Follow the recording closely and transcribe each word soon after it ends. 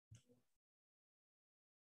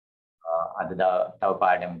අද තව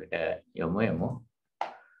පාඩමකට යමු.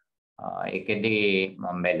 ඒකෙදි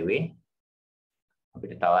මම බැලුවේ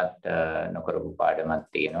අපිට තවත් නොකරපු පාඩමක්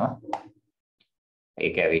තියෙනවා.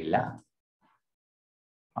 ඒක ඇවිල්ලා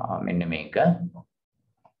මෙන්න මේක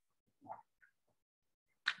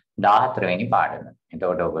 14 වෙනි පාඩම.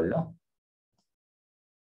 එතකොට ඔයගොල්ලෝ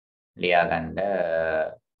ලියා ගන්න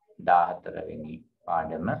 14 වෙනි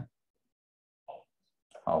පාඩම.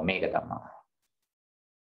 ඔව් මේක තමයි.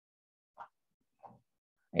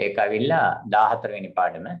 ඒක ඇවිල්ලා 14 වෙනි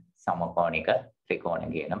පාඩම සමකෝණික ත්‍රිකෝණ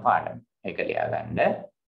කියන පාඩම. ඒක ලියා ගන්න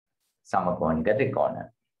සමකෝණික ත්‍රිකෝණ.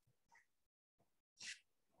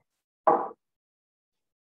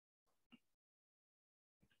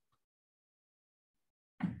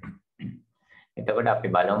 එතකොට අපි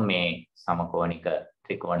බලමු මේ සමකෝණික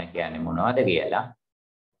ත්‍රිකෝණ කියන්නේ මොනවද කියලා.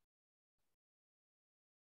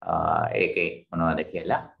 ඒකේ මොනවද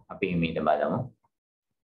කියලා අපි හිමීට බලමු.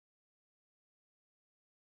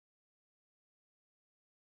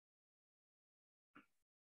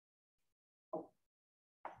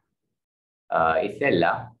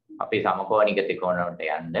 ඉස්සෙල්ලා අපි සමකෝණික ත්‍රිකෝණ වලට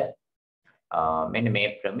යන්න මෙන්න මේ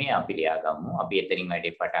ක්‍රමය අපි ලියා ගමු. අපි එතනින්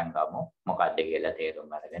වැඩි පටන් ගමු. මොකක්ද කියලා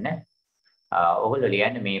තේරුම් අරගෙන. ඔයගොල්ලෝ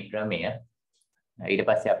ලියන්නේ මේ ක්‍රමය. ඊට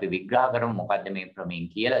පස්සේ අපි විග්‍රහ කරමු මොකද්ද මේ ක්‍රමයෙන්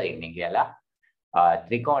කියලා දෙන්නේ කියලා.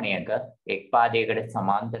 ත්‍රිකෝණයක එක් පාදයකට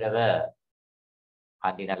සමාන්තරව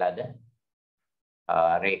අදින ලද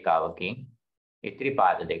රේඛාවකින් ඉතිරි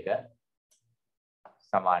පාද දෙක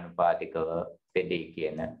සමානුපාතිකව බෙදී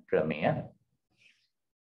කියන ක්‍රමය.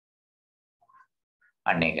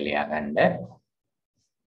 අන්න ඒක ලියා ගන්න.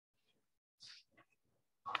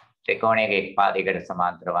 ත්‍රිකෝණයක එක් පාදයකට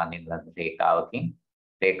සමාන්තරව අදින ලද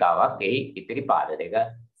රේඛාවක් එහි ඉතිරි පාද දෙක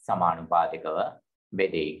සමානුපාතිකව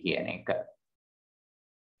බෙදී කියන එක.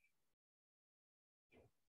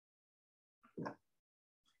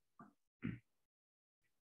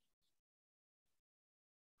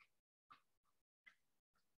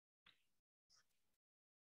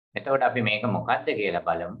 එතකොට අපි මේක මොකක්ද කියලා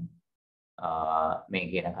බලමු. මේ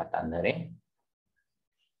කියන කතන්දරේ.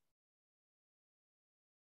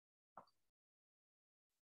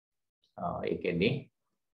 ඒකෙදි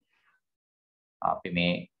අපි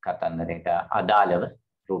මේ කතන්දරයට අදාළව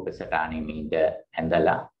රූප සටහනේ මීද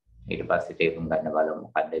ඇඳලා ඊට පස්සේ තේරුම් ගන්න බලමු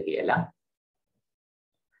මොකක්ද කියලා.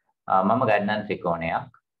 මම ගන්නම්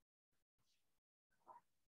ත්‍රිකෝණයක්.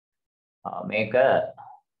 මේක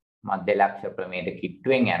මධ්‍ය ලක්ෂ ප්‍රමේයට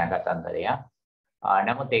කිට්ටුවෙන් යන කතන්දරයක්.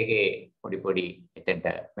 නමුත් ඒකේ පොඩි එතෙන්ට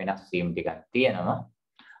වෙනස් වීම් ටිකක් තියෙනවා.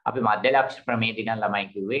 අපි මධ්‍ය ලක්ෂ ප්‍රමේයදී නම්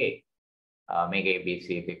ළමයි කිව්වේ මේක ABC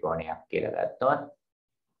ත්‍රිකෝණයක් කියලා ගත්තොත්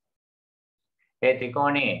ඒ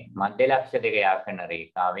ත්‍රිකෝණේ මධ්‍ය ලක්ෂ දෙක යා කරන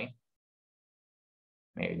රේඛාවෙන්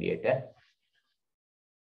මේ විදිහට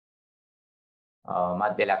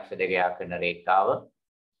මධ්‍ය ලක්ෂ දෙක යා කරන රේඛාව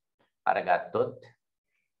අරගත්තොත්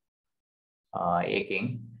ඒකෙන්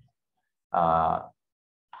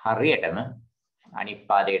හරියටම අනිත්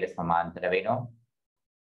පාදයට සමාන්තර වෙනවා.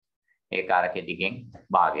 ඒක අරකෙ දිගෙන්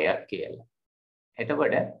භාගයක් කියලා.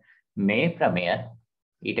 එතකොට මේ ක්‍රමය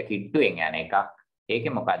ඊට කිට්ටුවෙන් යන එකක්.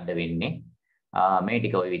 ඒකේ මොකද්ද වෙන්නේ? මේ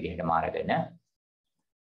ටික ওই විදිහටම අරගෙන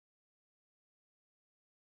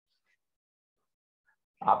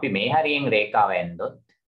අපි මේ හරියෙන් රේඛාව ඇන්දොත්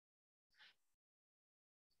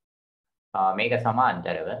මේක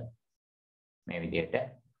සමාන්තරව මේ විදිහට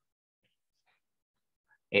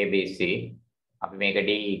ABC අපි මේක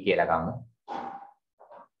D කියලා ගමු.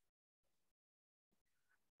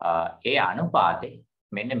 ඒ අනුපාතේ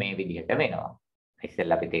මෙන්න මේ විදිහට වෙනවා.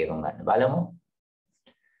 ඉස්සෙල්ලා අපි තේරුම් ගන්න බලමු.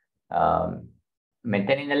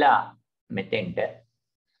 මෙතන ඉඳලා මෙතෙන්ට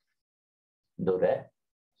දුර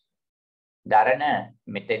දරන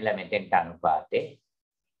මෙතෙන්ලා මෙතෙන්ට අනුපාතේ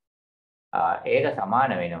ඒක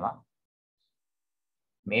සමාන වෙනවා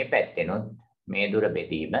මේ පැත්තෙනුත් මේ දුර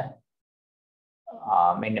බෙදීම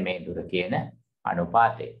මෙන්න මේ දුර කියන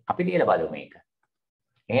අනුපාතය. අපි ලියලා බලමු මේක.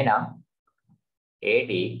 එහෙනම්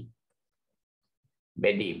AD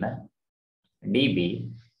බෙදීම DB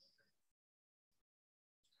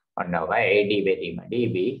ඔන්නෝවා AD බෙදීම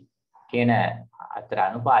DB කියන අතර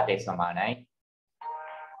අනුපාතය සමානයි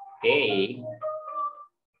AE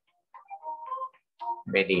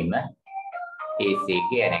බෙදීම AC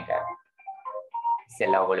කියන එක.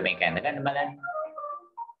 ඉස්සෙල්ලා ඔයගොල්ලෝ මේක ඇඳ ගන්න බලන්න.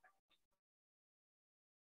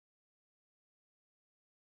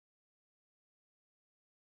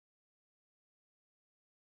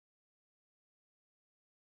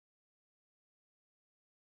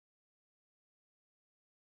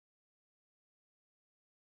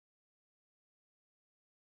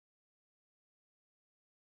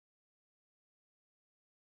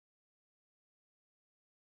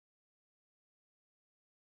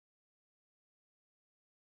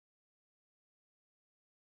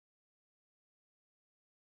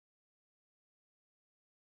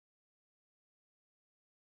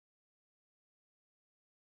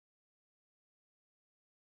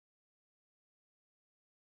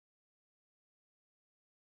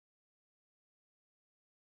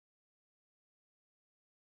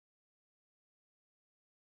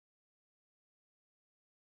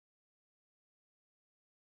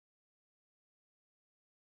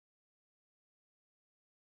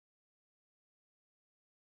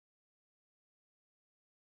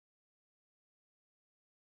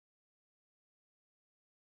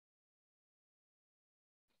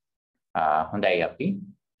 හොඳයි අපි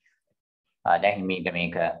දැන්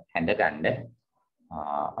මේක හැඳ ගන්න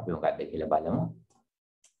අපි මොකද්ද කියලා බලමු.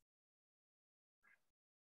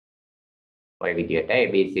 ඔය විදිහට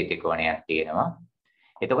ABC ත්‍රිකෝණයක් තියෙනවා.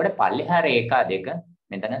 එතකොට පල්ලෙහා රේඛා දෙක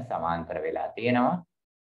මෙතන සමාන්තර වෙලා තියෙනවා.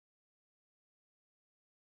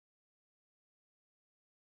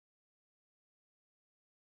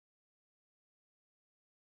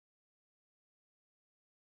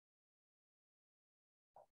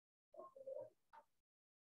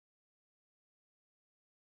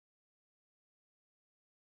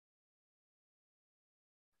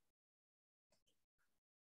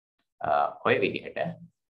 ඔය විදිහට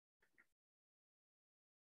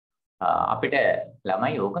අපිට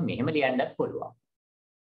ළමයි ඕක මෙහෙම ලියන්නත් පුළුවන්.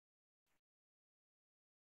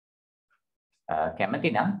 කැමති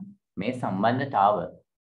නම් මේ සම්බන්ධතාව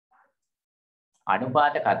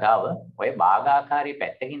අනුපාත කතාව ඔය භාගාකාරී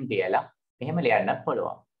පැත්තකින් තියලා එහෙම ලියන්නත්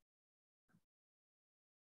පුළුවන්.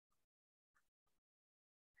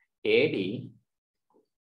 AD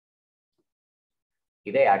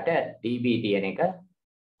ඉත යට DB තියෙන එක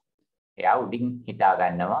එයා උඩින් හිතා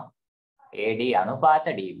ගන්නවා AD අනුපාත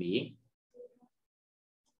DB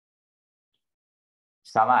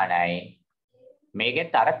සමානයි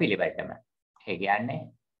මේකෙත් අර පිළිවෙලටම. ඒ කියන්නේ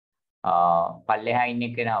පල්ලෙහා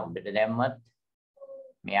ඉන්න කෙනා උඩට දැම්මත්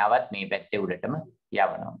මෙයාවත් මේ පැත්තේ උඩටම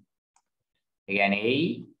යවනවා. ඒ කියන්නේ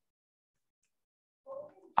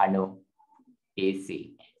A අනු AC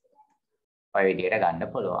ඔය විදිහට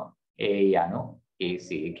ගන්න පුළුවන්. A අනු AC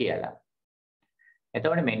කියලා.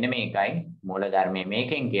 එතකොට මෙන්න මේකයි මූල ධර්මයේ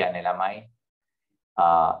මේකෙන් කියන්නේ ළමයි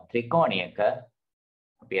ත්‍රිකෝණයක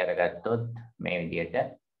අපි අරගත්තොත් මේ විදිහට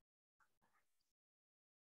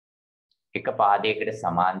එක පාදයකට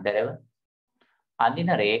සමාන්තරව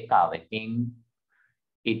අඳින රේඛාවකින්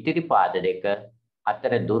ඉතිරි පාද දෙක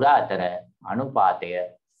අතර දුර අතර අනුපාතය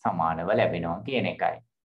සමානව ලැබෙනවා කියන එකයි.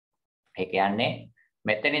 ඒ කියන්නේ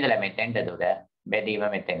මෙතන ඉඳලා මෙතෙන්ට දුර බෙදීම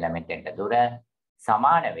මෙතෙන්ලා මෙතෙන්ට දුර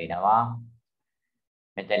සමාන වෙනවා.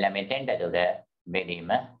 මෙතෙන්ලා මෙතෙන්ට දුර බෙදීම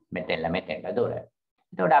මෙතෙන්ලා මෙතෙන්ට දුර.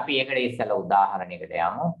 එතකොට අපි ඒකට ඉස්සෙල්ලා උදාහරණයකට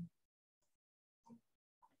යමු.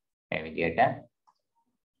 මේ විදිහට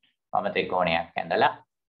මම ත්‍රිකෝණයක් ඇඳලා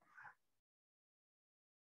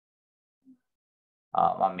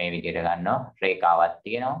මම මේ විදිහට ගන්නවා රේඛාවක්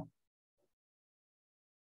තියෙනවා.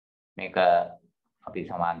 මේක අපි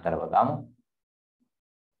සමාන්තරව ගමු.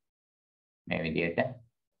 මේ විදිහට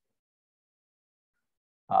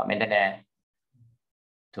මෙතන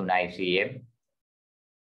 3 cm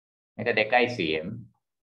මේක 2 cm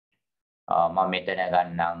මම මෙතන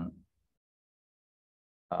ගන්නම්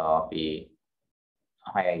අපි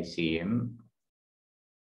 6 cm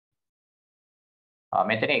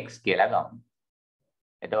මෙතන x කියලා ගමු.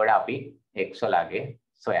 එතකොට අපි x වලගේ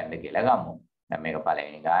සොයන්න කියලා ගමු. දැන් මේක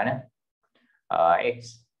පළවෙනි ගාන x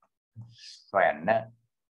සොයන්න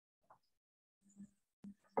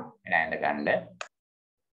එනඳ ගන්න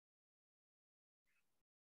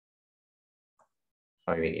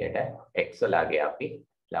ඔය විදිහට x වලගේ අපි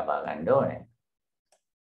ලබා ගන්න ඕනේ.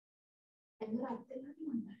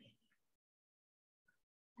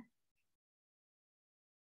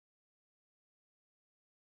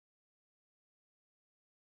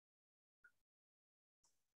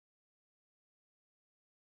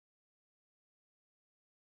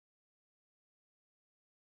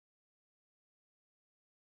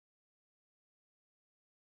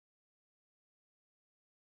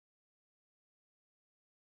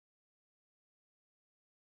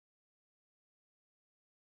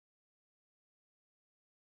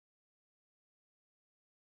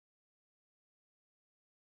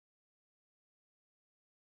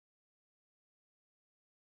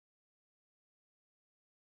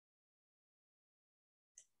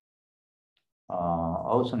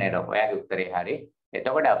 ඔව් සුනේර ඔයාගේ උත්තරේ හරි.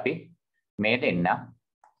 එතකොට අපි මේ දෙන්න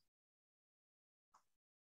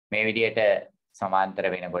මේ විදිහට සමාන්තර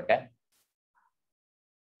වෙනකොට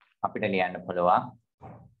අපිට ලියන්න පුළුවන්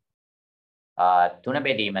 3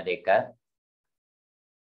 බෙදීම 2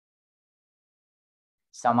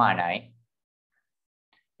 සමානයි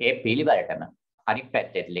ඒ පිළිවෙලටම අනිත්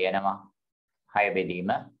පැත්තේ ලියනවා 6 බෙදීම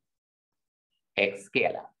x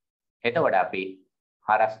කියලා. එතකොට අපි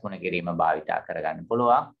හරස් ගුණ කිරීම භාවිතා කරගන්න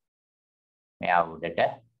පුළුවන්. මෙයා උඩට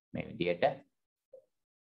මේ විදිහට.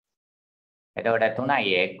 එතකොට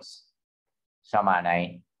 3x සමානයි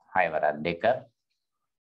 6 වරක් 2.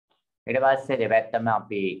 ඊට පස්සේ දෙපැත්තම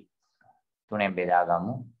අපි 3ෙන් බෙදා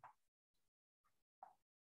ගමු.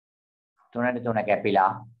 3ට 3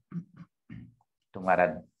 කැපිලා 3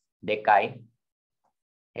 වරක් 2යි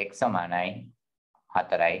x සමානයි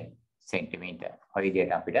 4යි සෙන්ටිමීටර්. ඔය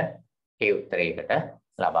විදිහට අපිට ඒ උත්තරයකට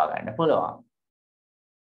ලබා ගන්න පුළුවන්.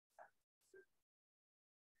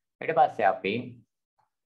 ඊට පස්සේ අපි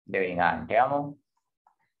දෙවෙනි ගානට යමු.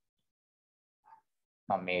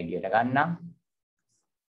 මම මේ විදියට ගන්නම්.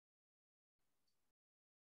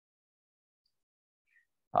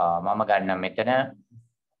 මම ගන්න මෙතන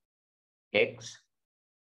x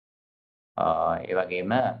ඒ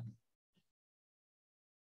වගේම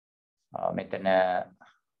මෙතන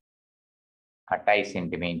 8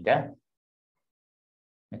 සෙන්ටිමීටර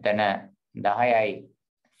මෙතන 10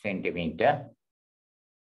 සෙන්ටිමීටර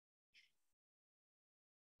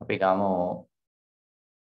අපි ගමු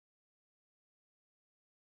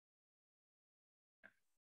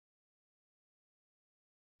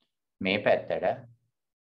මේ පැත්තට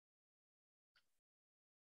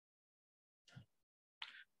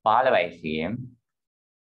 15 cm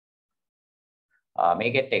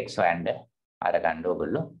මේකෙත් x හොයන්න අරගන්න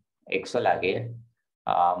ඕගොල්ලෝ x වලගේ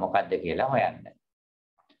මොකක්ද කියලා හොයන්න.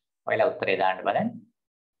 ඔයාලා උත්තරේ දාන්න බලන්න.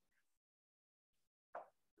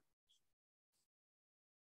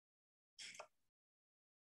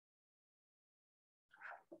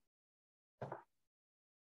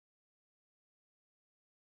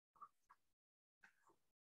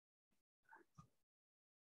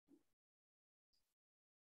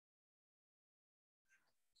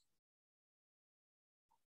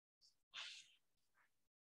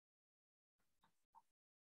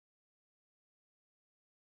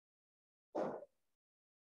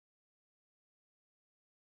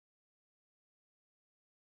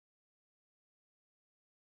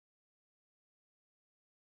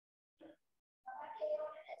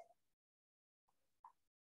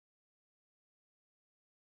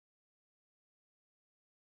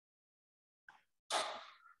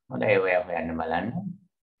 හොඳයි ඔයා හොයන්න බලන්න.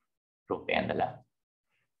 රුපියල් ඇඳලා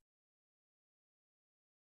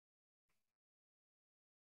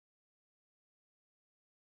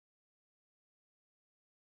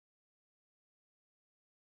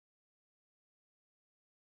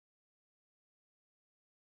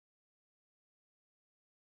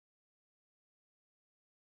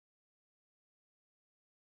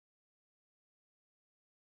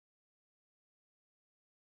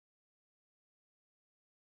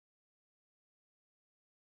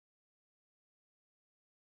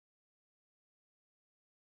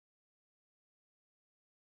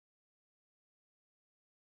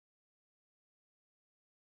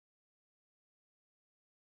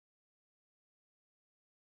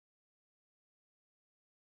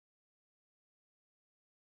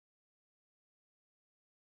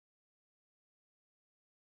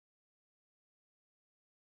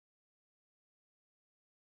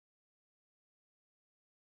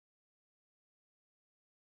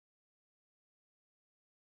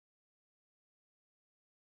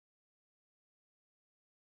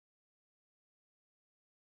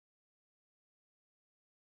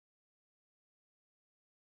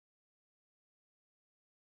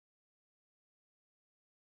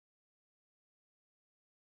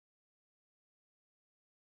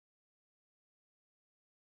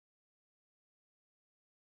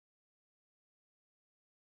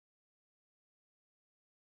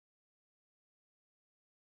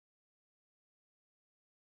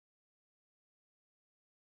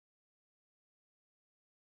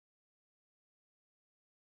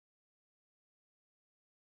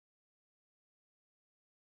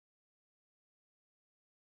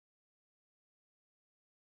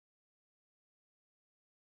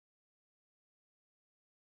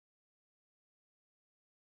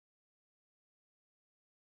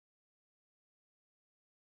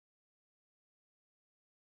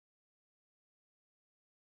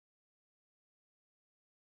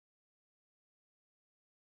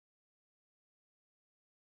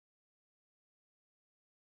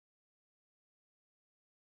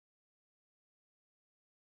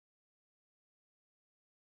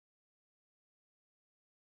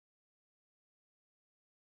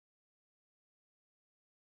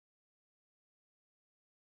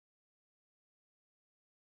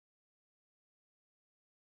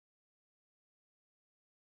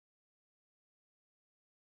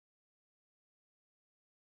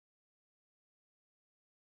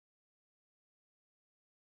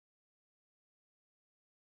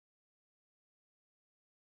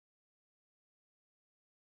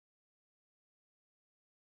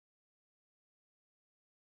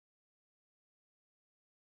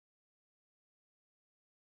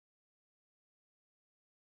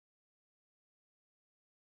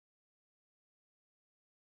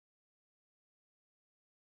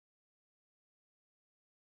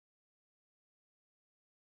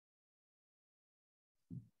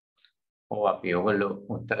ඔව් අපි ඔයගොල්ලෝ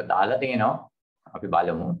උත්තර දාලා තියෙනවා. අපි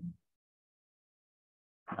බලමු.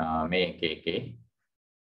 මේකේ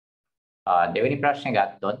දෙවෙනි ප්‍රශ්නේ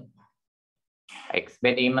ගත්තොත් x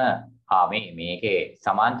බෙදීම මේකේ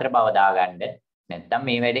සමාන්තර බව දාගන්න. නැත්නම්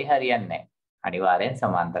මේ වැඩේ හරියන්නේ නැහැ. අනිවාර්යෙන්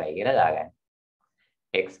සමාන්තරයි කියලා දාගන්න.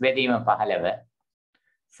 x බෙදීම 15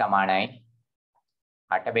 සමානයි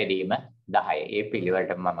 8 බෙදීම 10. ඒ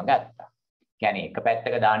පිළිවෙලට මම ගත්තා. කියන්නේ එක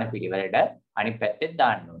පැත්තක දාන පිළිවෙලට අනිත් පැත්තෙත්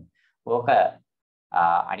දාන්න ඕනේ. ඕක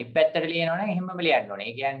අනිත් පැත්තට ලියනවනම් එහෙමම ලියන්න ඕනේ.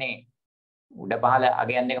 ඒ කියන්නේ උඩ පහළ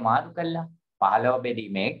අගයන් දෙක මාරු කළා 15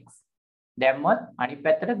 බෙදීම x දැම්මොත් අනිත්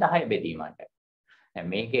පැත්තට 10 බෙදීමට. දැන්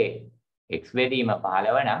මේකේ x බෙදීම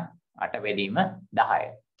 15 නම් 8 බෙදීම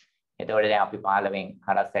 10. එතකොට දැන් අපි 15න්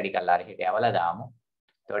හරස් වැඩි කරලා අර හිට යවලා දාමු.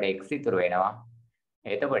 එතකොට x ඉතුරු වෙනවා.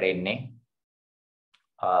 එතකොට එන්නේ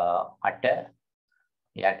 8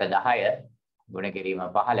 යට 10 ගුණ කිරීම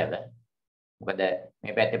 15. මොකද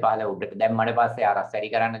මේ පැත්තේ 15 උඩට දැම්මම පස්සේ හරස්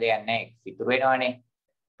වැඩි කරන්න දෙයක් නැහැ. x ඉතුරු වෙනවනේ.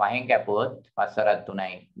 5න් කැපුවොත් 5 වරක්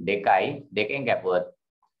 3යි 2යි 2න් කැපුවොත්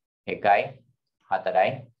 1යි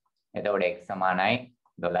 4යි. එතකොට x සමානයි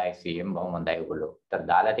 12 cm. බොහොම හොඳයි ඔයගොල්ලෝ. උත්තර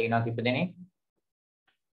දාලා තියෙනවා කිප දෙනෙක්.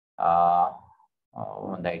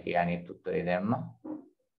 හොඳයි කියන්නේ උත්තරේ දැම්ම.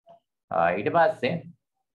 ඊට පස්සේ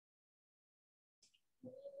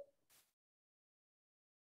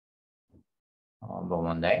බොහොම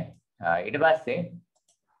හොඳයි. ඊට පස්සේ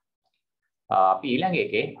අපි ඊළඟ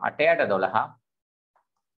එකේ 8 යට 12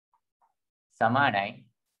 සමානයි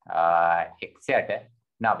x යට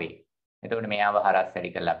 9. එතකොට මෙයාව හරස්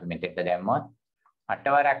වැඩි කරලා අපි මෙතෙන්ට දැම්මොත්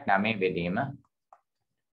 8 වරක් 9 බෙදීම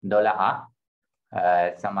 12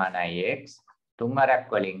 සමානයි x 3 වරක්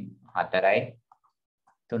වලින් 4යි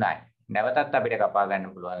 3යි. නැවතත් අපිට කපා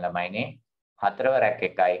ගන්න පුළුවන් ළමයිනේ 4 වරක්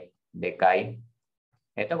 1යි 2යි.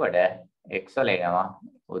 එතකොට x වල එනවා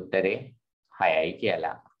උත්තරේ 6යි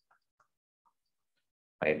කියලා.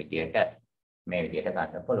 ඔය විදියට මේ විදියට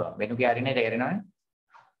ගන්න පුළුවන්. වෙනු කියාරිනේ තේරෙනවනේ.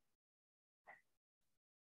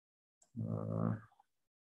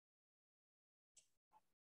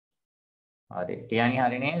 හරි. ටියානි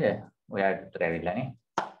හරි නේද? ඔයාලට උත්තර ඇවිල්ලානේ.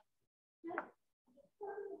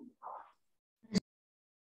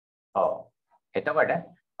 ඔව්. එතකොට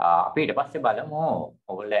අපි ඊට පස්සේ බලමු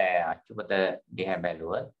ඔයගොල්ලෝ අච්චුපත දිහා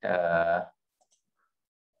බැලුවොත්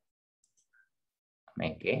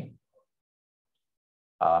මේකේ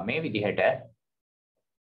මේ විදිහට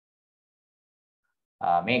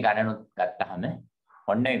මේ ගණනුත් ගත්තාම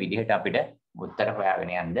ඔන්න ඔය විදිහට අපිට උත්තර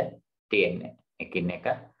හොයාගෙන යන්න තියෙන්නේ. එකින් එක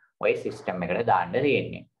ඔය සිස්ටම් එකට දාන්න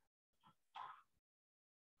තියෙන්නේ.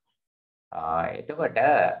 එතකොට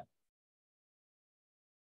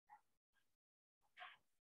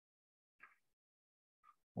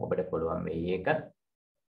ඔබට පුළුවන් වෙයි එක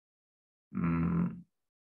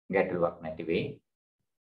ගැටලුවක් නැති වෙයි.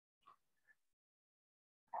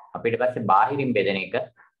 අපිට පස්සේ බාහිරින් බෙදෙන එක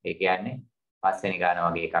ඒ කියන්නේ පස්වෙනි ගාන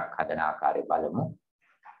වගේ එකක් හදන ආකාරය බලමු.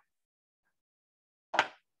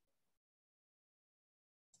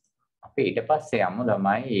 අපි ඊට පස්සේ යමු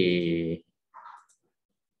ළමයි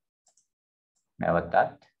නැවතත්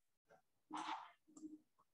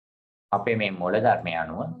අපේ මේ මූල ධර්මය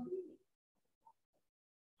අනුව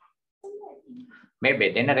මේ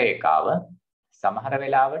බෙදෙන රේඛාව සමහර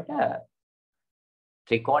වෙලාවට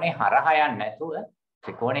ත්‍රිකෝණේ හරහා යන්නේ නැතුව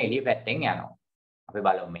ත්‍රිකෝණේ එළිය පැත්තෙන් යනවා. අපි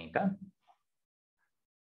බලමු මේක.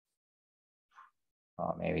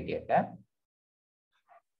 මේ විදිහට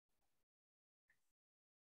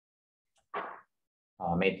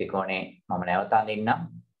මේ ත්‍රිකෝණේ මම නැවත අඳින්නම්.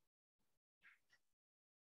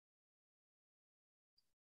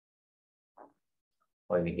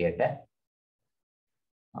 ওই විදිහට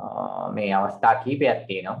මේ අවස්ථා කිහිපයක්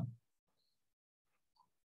තියෙනවා.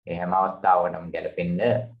 ඒ හැම අවස්ථාවකටම ගැලපෙන්න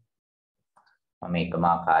මම එකම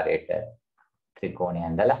ආකාරයට ත්‍රිකෝණය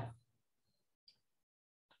ඇඳලා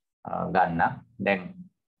ගන්න. දැන්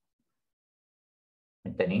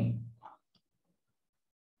මෙතනින්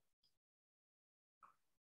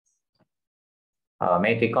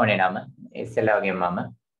මේ ත්‍රිකෝණේ නම ඉස්සෙල්ලා වගේ මම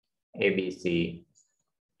ABC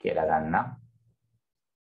කියලා ගන්නම්.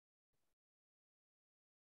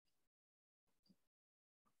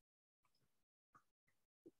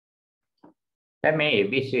 දැන් මේ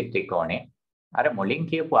ABC ත්‍රිකෝණේ අර මුලින්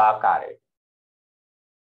කියපු ආකාරයට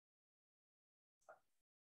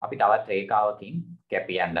අපි තවත් රේඛාවකින්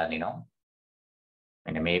කැපියන්න දිනවා.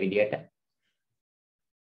 මෙන්න මේ විදිහට.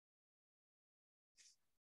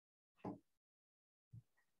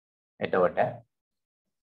 එතකොට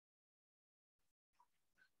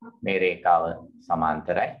මේ රේඛාව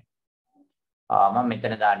සමාන්තරයි. මම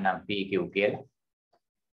මෙතන දාන්නම් PQ කියලා.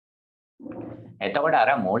 එතකොට අර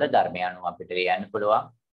මූල ධර්මය අනුව අපිට ලියන්න පුළුවන්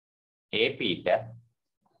AP ට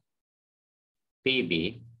PB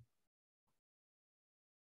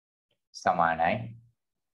සමානයි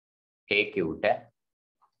AQ ට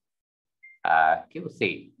QC.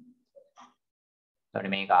 එතකොට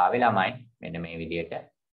මේක ආවේ ළමයි මෙන්න මේ විදිහට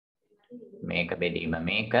මේක බෙදීම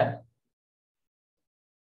මේක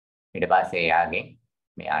ඊට පස්සේ යාගේ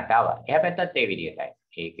මෙයාට ආවා. එයා පැත්තත් ඒ විදිහටයි.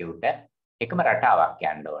 AQ ට එකම රටාවක්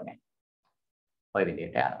යන්න ඕනේ. ওই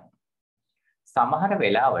විදිහට යනවා. සමහර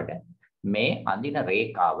වෙලාවට මේ අඳින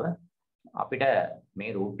රේඛාව අපිට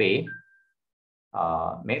මේ රූපේ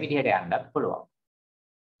මේ විදිහට යන්නත් පුළුවන්.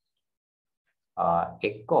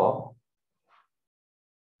 එක්කෝ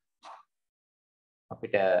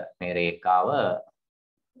අපිට මේ රේඛාව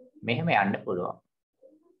මෙහෙම යන්න පුළුවන්.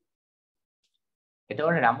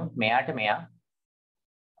 එතකොට නමුත් මෙයාට මෙයා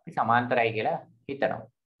අපි සමාන්තරයි කියලා හිතනවා.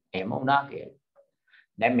 එහෙම වුණා කියලා.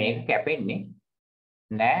 දැන් මේක කැපෙන්නේ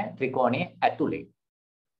නෑ ත්‍රිකෝණයේ ඇතුලේ.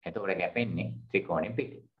 එතකොට කැපෙන්නේ ත්‍රිකෝණේ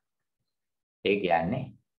පිටේ. ඒ කියන්නේ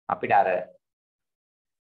අපිට අර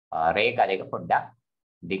රේඛා දෙක පොඩ්ඩක්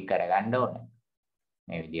දික් කරගන්න ඕනේ.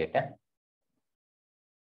 මේ විදිහට.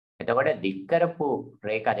 එතකොට දික් කරපු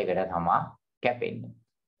රේඛා දෙකට තමයි කැපෙන්නේ.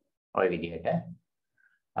 ওই විදිහට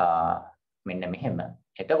මෙන්න මෙහෙම.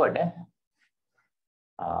 එතකොට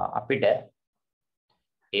අපිට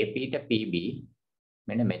AP ට PB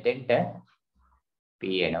මෙන්න මෙතෙන්ට P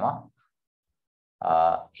එනවා.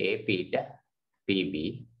 AP ට PB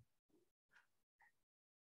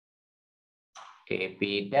AP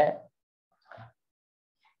ට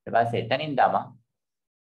ඊට පස්සේ එතනින් තමයි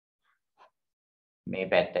මේ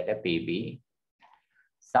පැත්තට PB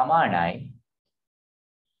සමානයි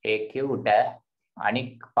AQ ට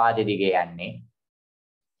අනික් පාද දිගේ යන්නේ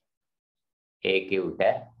AQ ට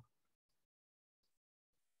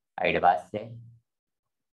ඊට පස්සේ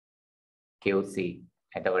QC.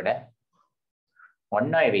 එතකොට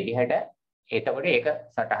ඔන්න ඔය විදිහට එතකොට ඒක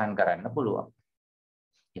සටහන් කරන්න පුළුවන්.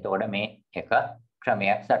 එතකොට මේ එක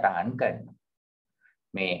ක්‍රමයක් සටහන් කරනවා.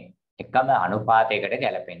 මේ එකම අනුපාතයකට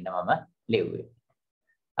ගැලපෙන්න මම ලිව්වේ.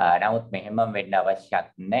 නමුත් මෙහෙම වෙන්න අවශ්‍යත්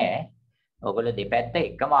නැහැ. ඔයගොල්ලෝ දෙපැත්ත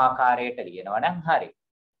එකම ආකාරයට ලියනවා නම් හරි.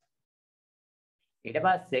 ඊට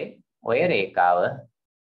පස්සේ ඔය රේඛාව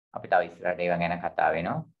අපි තව ඉස්සරහට ඒවා ගැන කතා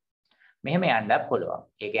වෙනවා. මෙහෙම යන්නත් පුළුවන්.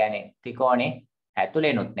 ඒ කියන්නේ ත්‍රිකෝණේ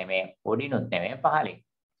ඇතුලේනුත් නෙමෙයි උඩිනුත් නෙමෙයි පහළින්.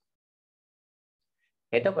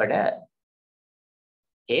 එතකොට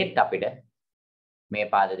ඒත් අපිට මේ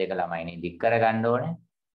පාද දෙක ළමයිනේ දික් කරගන්න ඕනේ.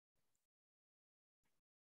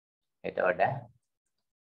 එතකොට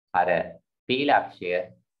අර P ලක්ෂය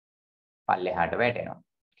පල්ලෙහාට වැටෙනවා.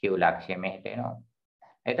 Q ලක්ෂය මෙහෙට එනවා.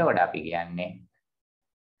 එතකොට අපි කියන්නේ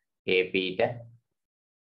AP ට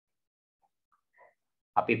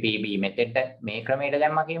අපි PB මෙතෙන්ට මේ ක්‍රමයට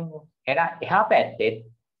දැම්මා කියමු. එහෙනම් එහා පැත්තෙත්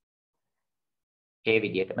ඒ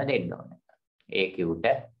විදිහටම දෙන්න ඕනේ. AQ ට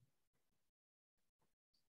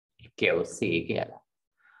QC කියලා.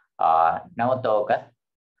 නමුත් ඕක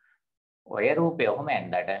ඔය රූපය ඔහොම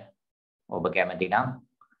ඇඳලා ඔබ කැමති නම්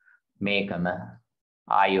මේකම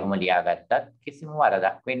ආයෙම ලියාගත්තත් කිසිම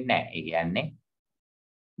වරදක් වෙන්නේ නැහැ. ඒ කියන්නේ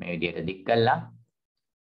මේ විදිහට දික් කළා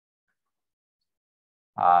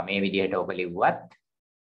මේ විදිහට ඔබ ලිව්වත්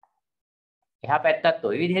එහා පැත්තත්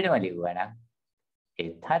ওই විදිහටම ලිව්වා නම්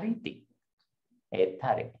ඒත් හරියි. ඒත්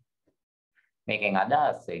හරි. මේකෙන්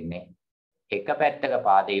අදහස් වෙන්නේ එක පැත්තක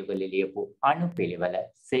පාදයක ලියපු අනුපිළිවෙල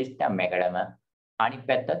සිස්ටම් එකකටම අනිත්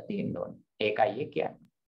පැත්තක් තියෙන්න ඕනේ. ඒකයි කියන්නේ.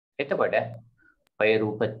 එතකොට ඔය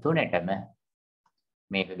රූප තුනටම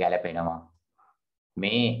මේක ගැලපෙනවා.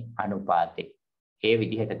 මේ අනුපාතේ ඒ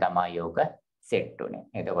විදිහට තමයි යෝග සෙට් උනේ.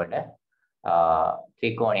 එතකොට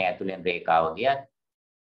ත්‍රිකෝණය ඇතුලෙන් රේඛාව ගියත්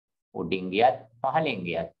උඩින් ගියත් පහළින්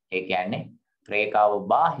ගියත් ඒ කියන්නේ රේඛාව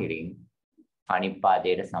බාහිරින් අනිත්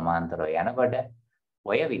පාදයට සමාන්තරව යනකොට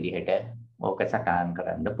ඔය විදිහට ඕක සටහන්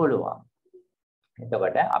කරන්න පුළුවන්.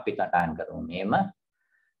 එතකොට අපි සටහන් කරමු මේම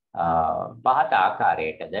පහත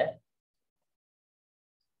ආකාරයටද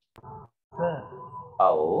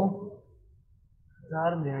ඔව්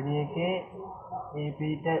සර් දෙවෙනි එකේ AP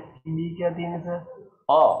ට PB කියලා තියෙන සර්.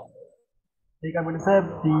 ඔව් ඒක අපිට සර්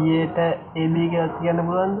PA ට AB කියලා කියන්න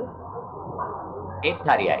පුළුවන්ද? ඒත්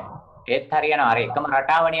හරියයි. ඒත් හරියනවා. අර එකම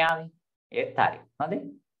රටාවනේ ආවේ. ඒත් හරි. හොඳයි.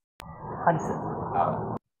 හරි සර්. ඔව්.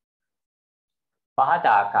 පහත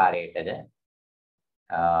ආකාරයටද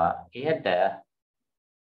ඉහත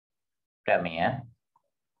ක්‍රමය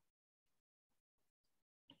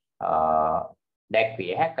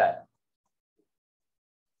දැක්විය හැකියි.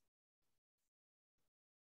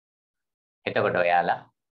 එතකොට ඔයාලා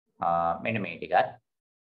මෙන්න මේ ටිකත්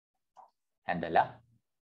ඇඳලා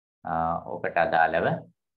ඕකට අදාළව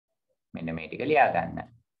මෙන්න මේ ටික ලියා ගන්න.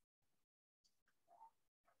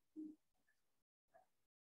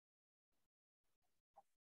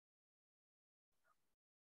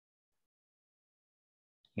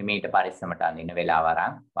 හිමීට පරිස්සමට අඳින්න වෙලාව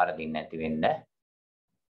අරන් වරදින්න නැති වෙන්න.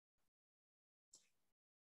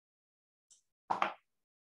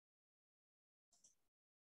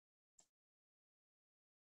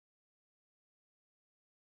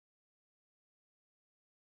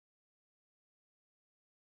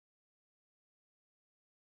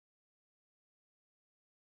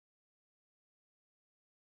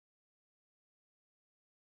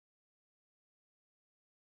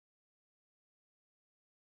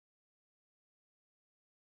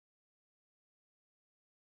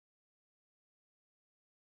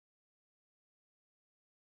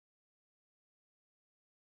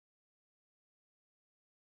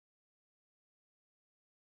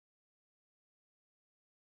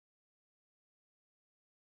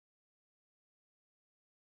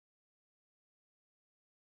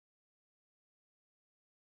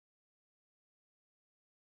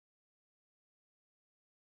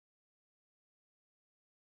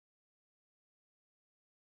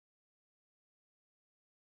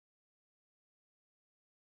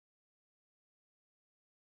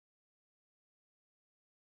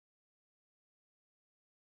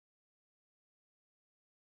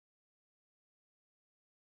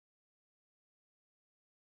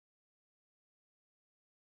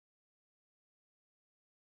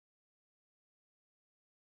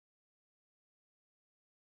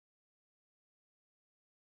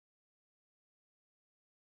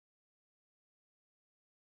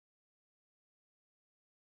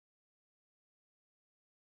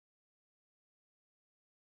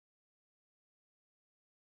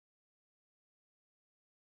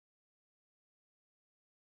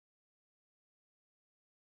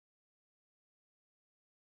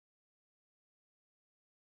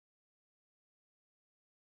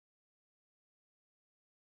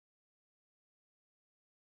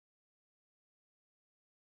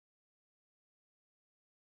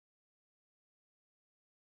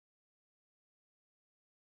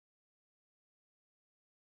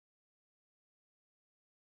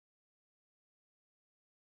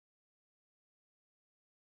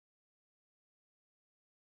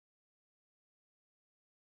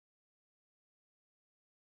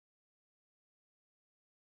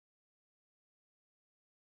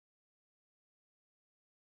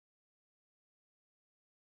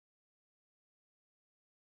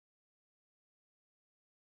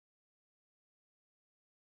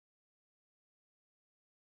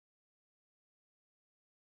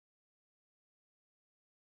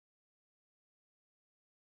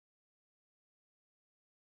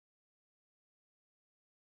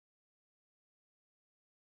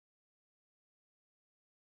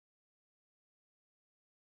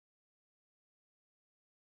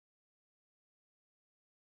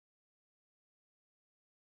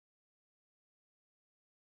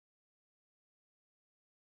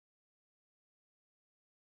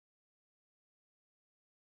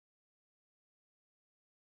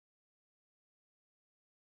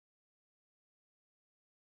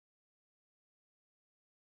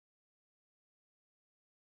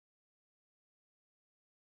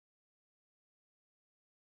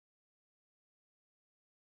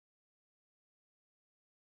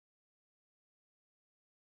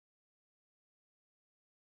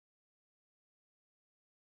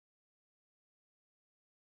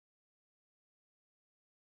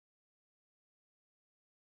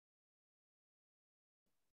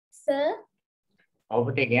 සර් ඔව්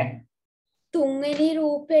පුතේ කියන්නේ. තුන්වෙනි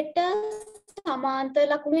රූපෙට සමාන්තර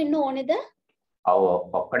ලකුණු එන්න ඕනේද? ඔව්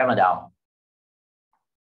ඔක්කොටම දාමු.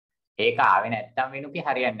 ඒක ආවේ නැත්තම් වෙනුකි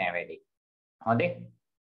හරියන්නේ නැහැ වැඩි. හොඳේ?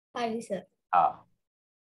 හරි සර්.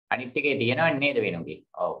 අනිත් එකේ තියෙනවද නේද වෙනුකි?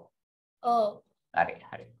 ඔව්. ඔව්. හරි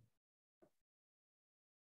හරි.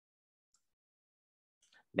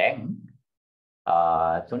 දැන්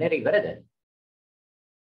සුනිල් ඉවරද?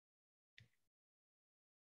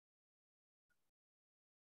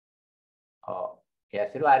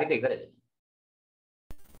 යසිරු හරිද ඉවරද?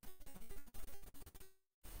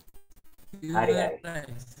 හරි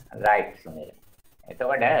හරි. රයිට් සුනිල්.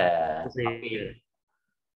 එතකොට අපි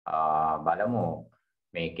බලමු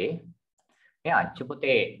මේකේ මේ අච්චු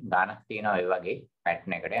පුතේ ගානක් තියෙනවා ඒ වගේ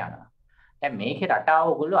පැටර්න් එකට යනවා. දැන් මේකේ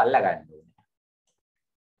රටාව ඔයගොල්ලෝ අල්ලා ගන්න ඕනේ.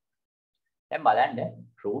 දැන් බලන්න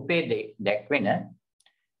රූපේ දැක්වෙන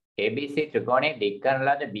ABC ත්‍රිකෝණයේ දික් කරන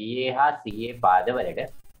ලද BA හා CA පාදවලට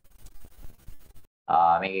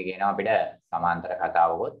මේකේ කියනවා අපිට සමාන්තර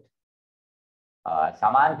කතාවකොත්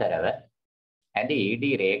සමාන්තරව ඇඳි ED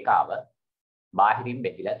රේඛාව බාහිරින්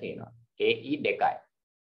බෙදලා තියෙනවා. AE දෙකයි.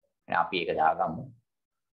 එහෙනම් අපි ඒක දාගමු.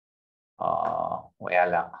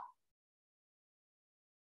 ඔයාලා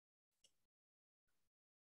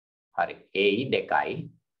හරි AE දෙකයි.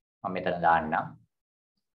 මම මෙතන දාන්නම්.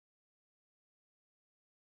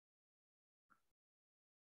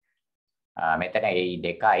 මෙතන AE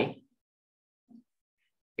 2යි.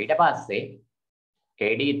 ඊට පස්සේ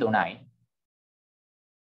AD 3යි.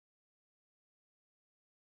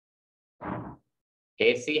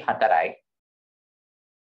 AC 4යි.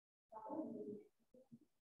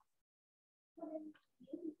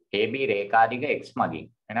 AB රේඛාදිග x මගින්.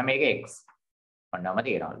 එහෙනම් මේක x. ඔන්නම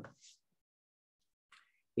තියනවලු.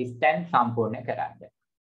 ස්ටෑන් සම්පූර්ණ කරන්න.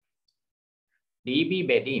 dB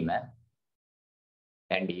බෙදීම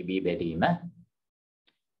දැන් dB බෙදීම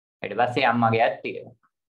ඊට පස්සේ යම් මගයක් තියෙනවා.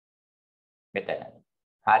 මෙතන.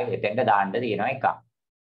 හරි එතෙන්ට දාන්න තියෙනවා එකක්.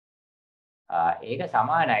 ඒක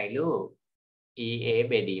සමානයිලු EA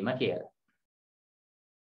බෙදීම කියලා.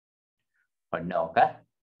 ඔන්න ඕක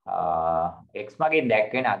x මගින්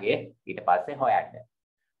දැක්වෙන අගේ ඊට පස්සේ හොයන්න.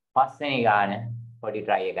 පස්වෙනි ගාන පොඩි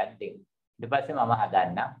try එකක් දෙන්න. ඊට පස්සේ මම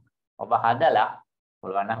හදන්නම්. ඔබ හදලා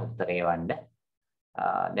පුළුවන් නම් උත්තරේ එවන්න.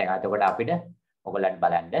 දැන් එතකොට අපිට ඔයගලන්ට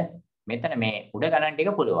බලන්න මෙතන මේ උඩ ගණන්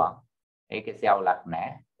ටික පුළුවන්. ඒකේ සියවුලක්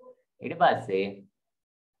නැහැ. ඊට පස්සේ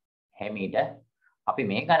හැමීට අපි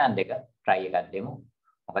මේ ගණන් දෙක try එකක් දෙමු.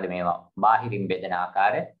 මොකද මේවා බාහිරින් බෙදෙන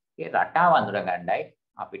ආකාරය ඒ රටාව අඳුර ගන්නයි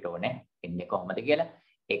අපිට ඕනේ එන්නේ කොහොමද කියලා.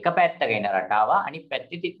 එක පැත්තක එන රටාව අනිත්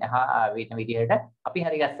පැත්තේ වෙන විදිහට අපි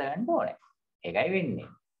හරි ගස්ස ගන්න ඕනේ. ඒකයි වෙන්නේ.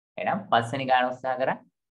 එහෙනම් පස්වෙනි ගාන උත්සාහ කරන්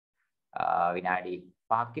විනාඩි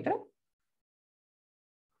 5ක් විතර.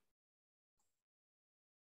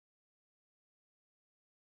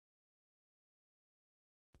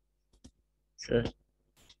 सर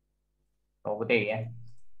ඔබට ඒ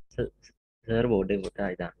सर बोर्डे बोटा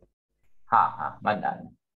है दान හා මම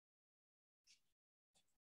දන්නවා.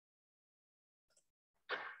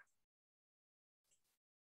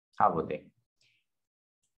 හවුද?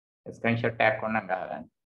 ස්ක්‍රීන්ෂොට් එකක් ඕනනම් ගහගන්න.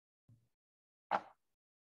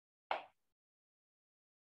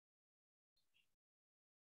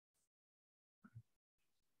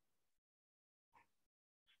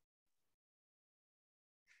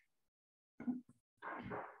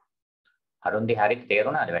 අරුන්දි හරියට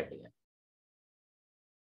තේරුණාද වැඩි?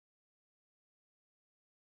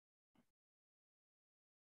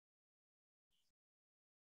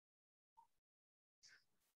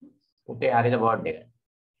 පුතේ හරියට බෝඩ් එක.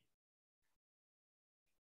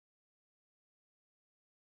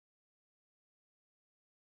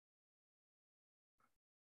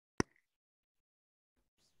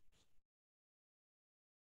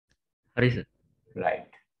 हरी सर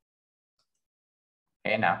right.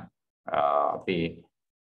 එහෙනම් අපි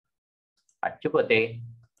අච්චු පොතේ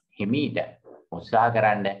හිමීට උත්සාහ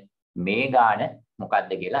කරන්න මේ ගාන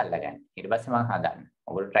මොකක්ද කියලා අල්ලගන්න. ඊට පස්සේ මම හදන්න.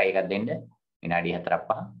 ඔයගොල්ලෝ try එකක් දෙන්න. විනාඩි 4ක්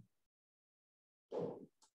 5ක්.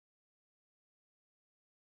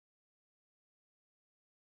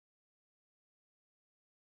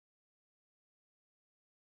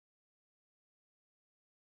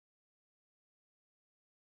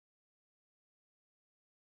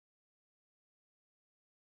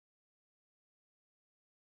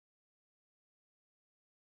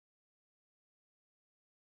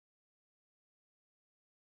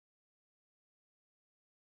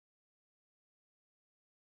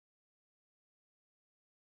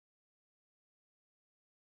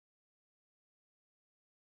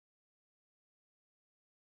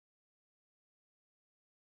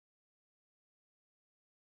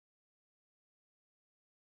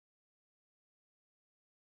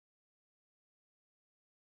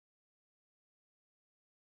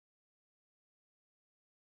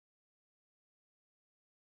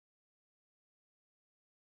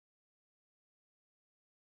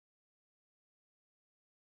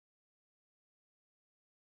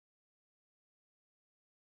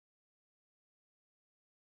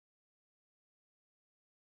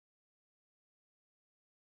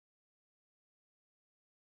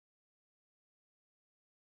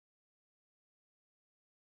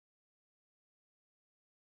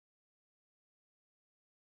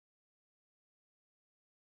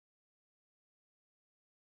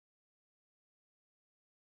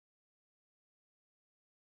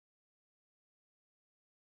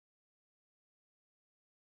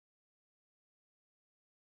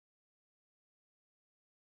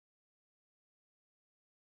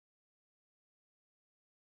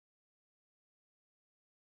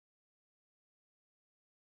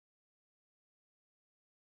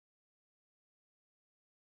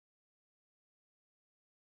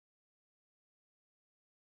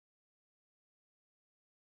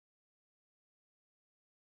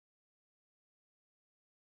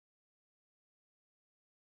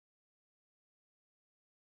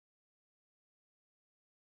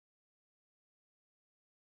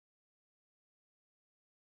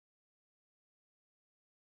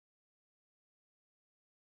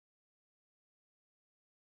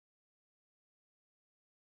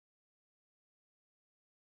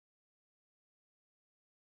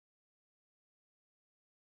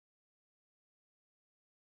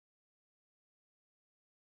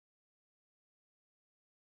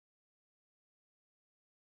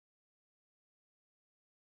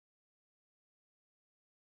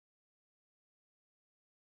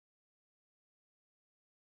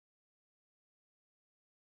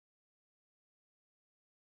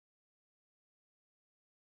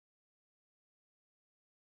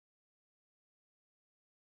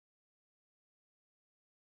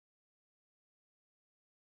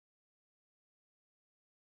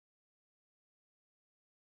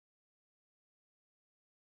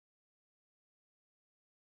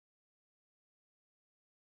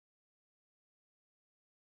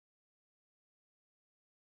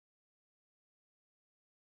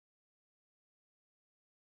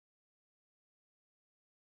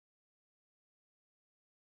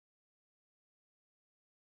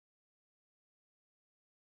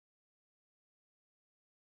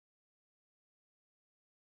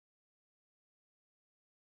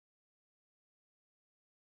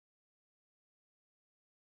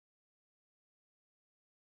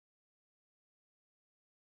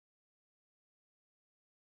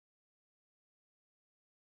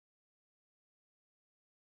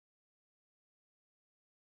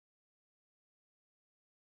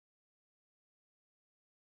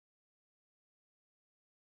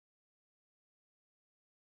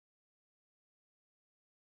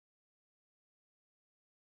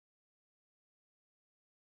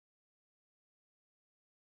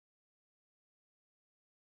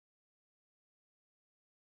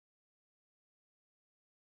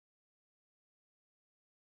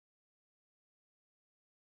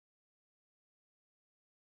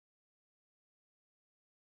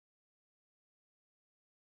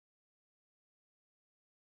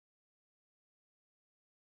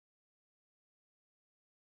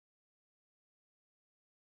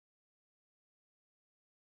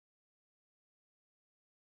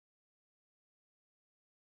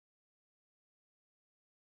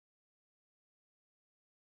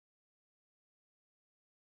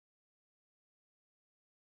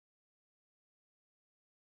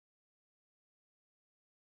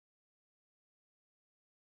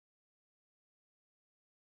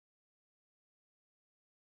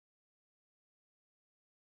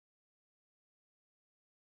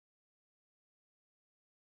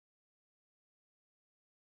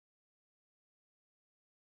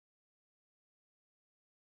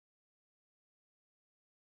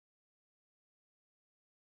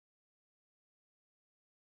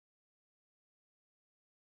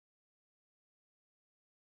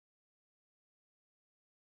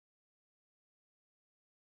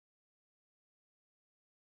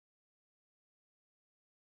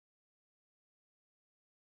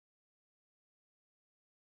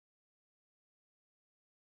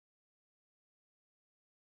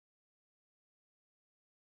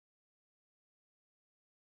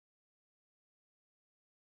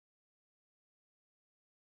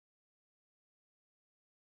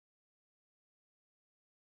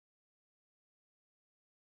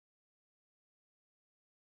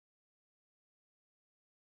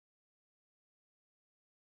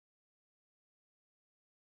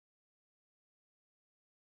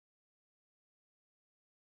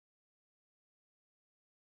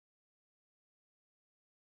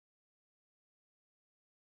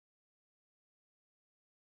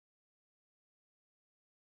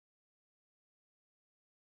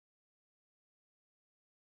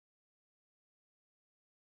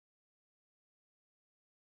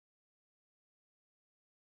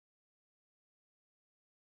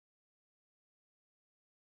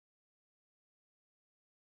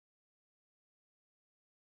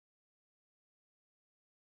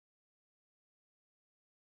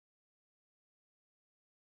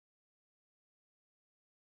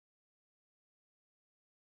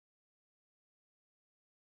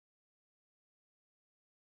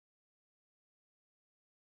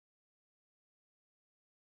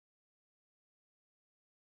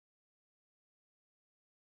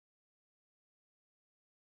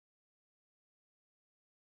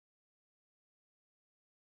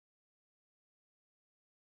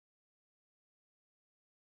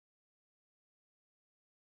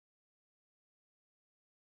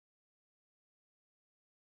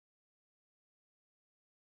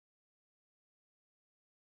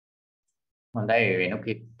 හොඳයි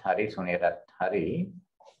වෙනුකිත් හරි සුනිරත් හරි.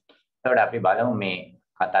 එතකොට අපි බලමු මේ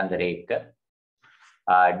කතන්දරේ එක්ක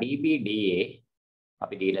DBDA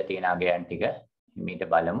අපි දීලා තියෙන අගයන් ටික මේක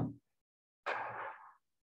බලමු.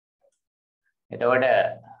 එතකොට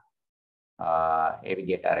ඒ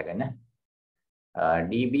විදිහට අරගෙන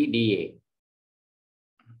DBDA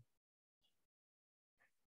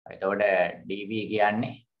එතකොට DB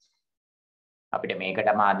කියන්නේ අපිට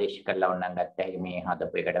මේකටම ආදේශ කරලා වුණනම් ගත්තා මේ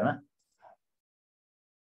හදපු එකටම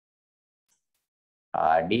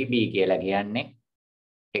DB කියලා කියන්නේ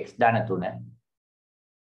x ධන 3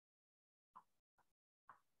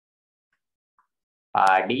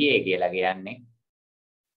 DA කියලා කියන්නේ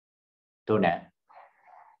 3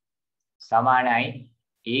 සමානයි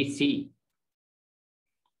EC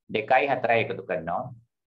 2යි 4යි එකතු කරනවා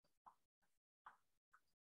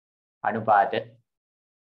අනුපාත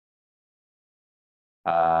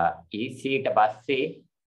EC ට පස්සේ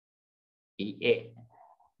EA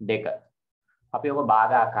 2 අපි ඔක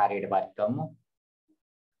භාග ආකාරයට පත් කරමු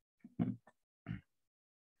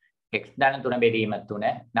x ධන 3 බෙදීම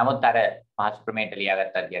 3 නමුත් අර පහසු ක්‍රමයට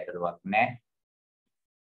ලියාගත්තත් ගැටලුවක්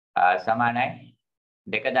නැහැ සමානයි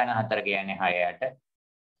 2 ධන 4 කියන්නේ 6ට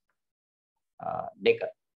 2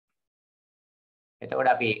 එතකොට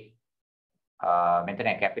අපි මෙතන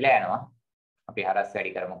කැපිලා යනවා අපි හරස්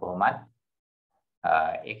වැඩි කරමු කොහොමද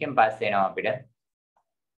එකෙන් පස්සේ එනවා අපිට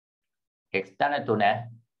x ධන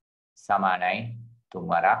 3 සමානයි 3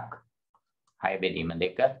 වරක් 6 බෙදීම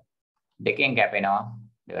 2 දෙකෙන් කැපෙනවා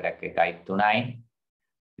දෙවරක් 1යි 3යි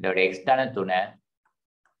එතකොට x ධන 3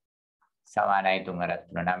 සමානයි 3 වරක්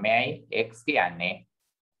 3 9යි x කියන්නේ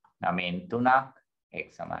 9න් 3ක් x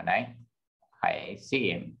සමානයි 6යි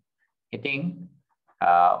cm ඉතින්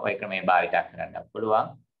ඔය ක්‍රමයේ භාවිත කරන්න පුළුවන්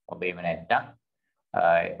ඔබේම නැත්තම්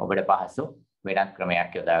ඔබට පහසු වෙනත්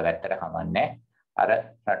ක්‍රමයක් යොදා ගත්තට කමන්නේ අර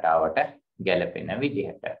රටාවට ගැලපෙන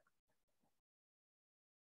විදිහට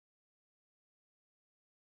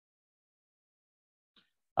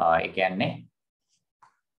ඒ කියන්නේ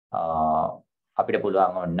අපිට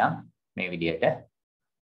පුළුවන් ඕනනම් මේ විදිහට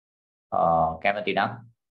කැමති නම්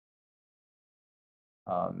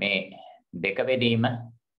මේ 2 බෙදීම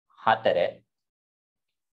 4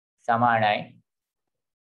 සමානයි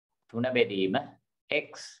 3 බෙදීම x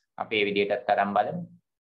අපි මේ විදිහට තරම් බලමු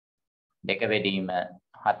 2 බෙදීම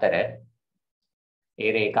 4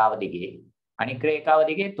 ඒ රේඛාව දිගේ අනික් රේඛාව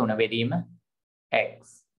දිගේ 3 බෙදීම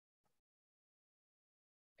x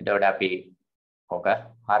එතකොට අපි ඔක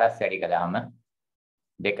හරස් වැඩි කළාම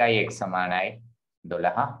 2යි x සමානයි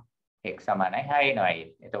 12 x සමානයි 6 එනවායි.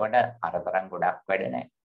 එතකොට අර තරම් ගොඩක් වැඩ නැහැ.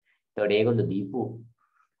 එතකොට ඒගොල්ලෝ දීපු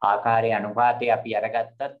ආකාරයේ අනුපාතය අපි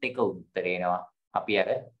අරගත්තත් එක උත්තරේ එනවා. අපි අර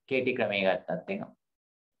කේටි ක්‍රමයේ ගත්තත් එනවා.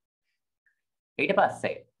 ඊට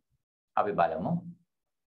පස්සේ අපි බලමු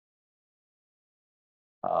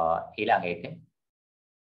ඊළඟ එක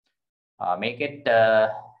මේකෙත්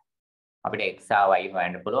අපිට x ආ y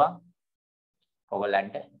හොයන්න පුළුවන්.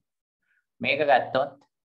 ඔයගොල්ලන්ට මේක ගත්තොත්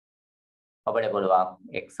අපිට පුළුවන්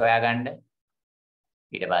x හොයාගන්න.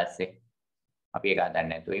 ඊට පස්සේ අපි ඒක හදන්න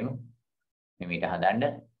නැතුව ඉමු. මෙමිට හදන්න.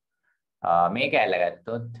 මේක ඇල්ල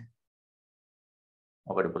ගත්තොත්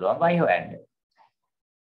අපිට පුළුවන් y හොයන්න.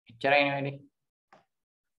 එච්චරයි නෙවෙයි.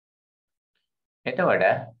 එතකොට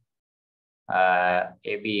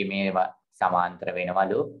AB මේ සමාන්තර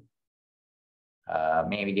වෙනවලු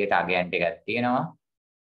මේ විදිහට අගයන් ටිකක් තියෙනවා.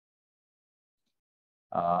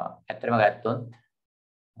 ඇත්තටම ගත්තොත්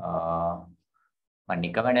මම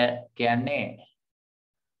නිකමන කියන්නේ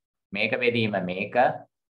මේක බෙදීම මේක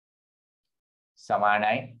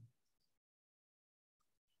සමානයි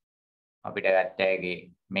අපිට ගත්තෑගේ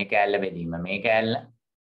මේ කෑල්ල බෙදීම මේ කෑල්ල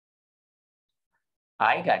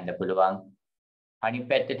ආයි ගන්න පුළුවන් අනිත්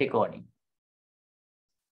පැත්තේ තිකෝණේ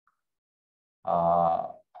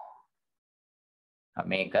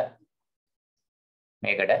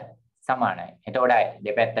මේකට සමානයි. එතකොට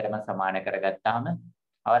දෙපැත්තටම සමාන කරගත්තාම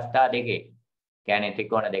අවස්ථා දෙකේ කියන්නේ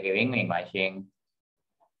ත්‍රිකෝණ දෙක වෙන වෙන වශයෙන්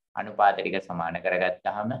අනුපාත ටික සමාන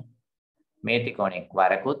කරගත්තාම මේ ත්‍රිකෝණේ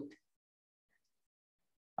වරකුත්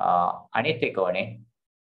අනිත් ත්‍රිකෝණේ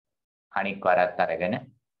අනික් වරත් අරගෙන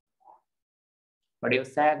පොඩි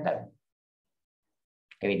උත්සාහයක් ගන්න.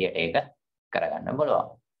 ඒ විදිහට ඒක කරගන්න බලන්න.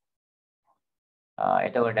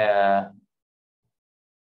 එතකොට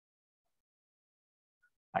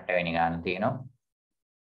 8 වෙනි ගාන තියෙනවා.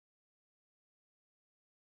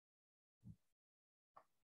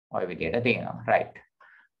 ඔය විදිහට තියෙනවා. right.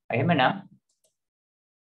 එහෙමනම්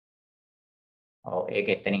ඒක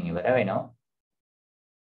එතනින් ඉවර වෙනවා.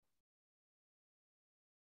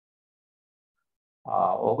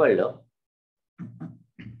 ඕගොල්ලෝ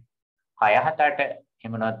 6 7 8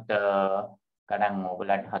 එහෙමනොත් ගණන්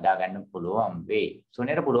ඕගලන්ට හදාගන්න පුළුවන් වෙයි.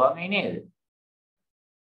 සුනේර පුළුවන් වෙයි නේද?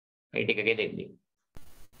 ඒ ටික ගෙදෙද්දි.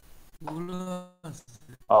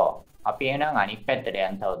 ඔව්. අපි එහෙනම් අනිත් පැත්තට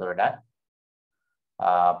යන් තවදුරටත්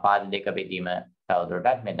පාද දෙක බෙදීම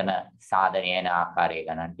තවදුරටත් මෙතන සාධනය යන ආකාරයේ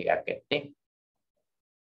ගණන් ටිකක් ඇත්තේ.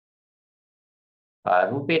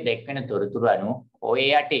 රූපයේ දැක්වෙන තොරතුරු අනුව OA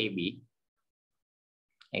යට AB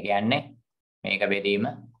ඒ කියන්නේ මේක බෙදීම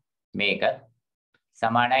මේක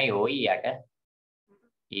සමානයි OE යට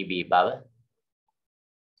EB බව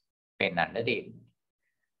පෙන්වන්න තියෙනවා.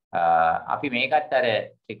 අපි මේකත් අර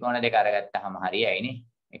ත්‍රිකෝණ දෙක අරගත්තාම හරියයිනේ.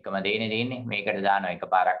 එකම දෙන්නේ තියෙන්නේ. මේකට දානවා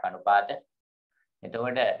එකපාරක් අනුපාත.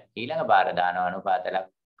 එතකොට ඊළඟ පාර දානවා අනුපාත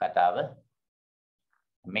කතාව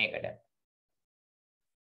මේකට.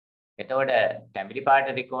 එතකොට තැඹිලි පාට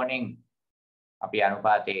ත්‍රිකෝණයෙන් අපි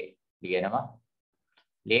අනුපාතේ ලියනවා.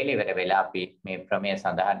 ලියලා ඉවර වෙලා අපි මේ ප්‍රමේය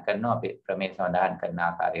සඳහන් කරනවා. අපි ප්‍රමේය සඳහන් කරන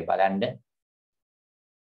ආකාරය බලන්න.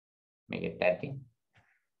 මේකත් ඇති.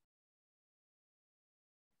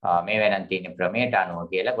 මේ වෙනන් තියෙන ප්‍රමේයට අනුව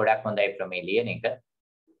කියලා ගොඩක් හොඳයි ප්‍රමේය ලියන එක.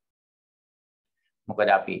 මොකද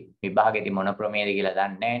අපි විභාගෙදී මොන ප්‍රමේයද කියලා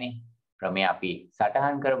දන්නේ නැහනේ. ප්‍රමේය අපි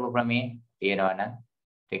සටහන් කරපු ප්‍රමේය තියෙනවා නම්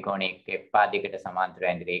ත්‍රිකෝණයේ එක් පාදයකට සමාන්තර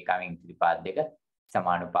ඇඳි රේඛාවෙන් ඉදිරි පාද දෙක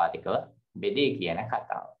සමානුපාතිකව බෙදේ කියන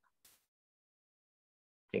කතාව.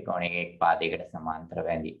 ත්‍රිකෝණයේ එක් පාදයකට සමාන්තර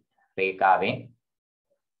ඇඳි රේඛාවෙන්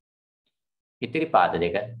ඉදිරි පාද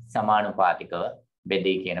දෙක සමානුපාතිකව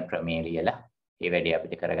බෙදේ කියන ප්‍රමේය ලියලා මේ වැඩේ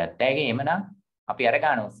අපිට කරගත්තා. ඒකේ එමනම් අපි අර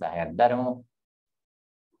ගන්න උත්සාහයක් දරමු.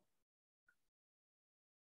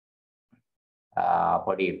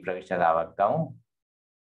 පොඩි ප්‍රවිෂ්ඨතාවක් ගමු.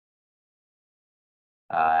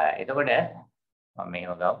 එතකොට මම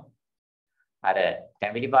මේව ගමු. අර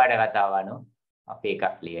තැඹිලි පාඩ කතාව අනුව අපි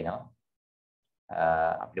එකක් ලියනවා.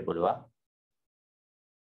 අපිට පුළුවන්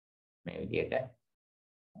මේ විදිහට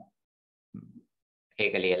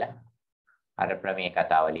ඒක ලියලා අර ප්‍රමේය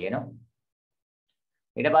කතාව ලියනවා.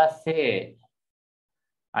 ඊට පස්සේ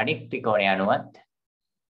අනික් ත්‍රිකෝණය අනුවත්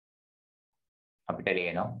අපිට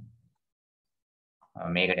ලියනවා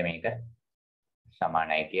මේකට මේක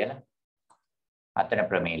සමානයි කියලා. අතන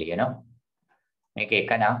ප්‍රමේය ලියනවා. මේක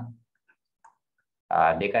එක නම්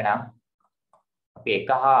දෙක නම් අපි එක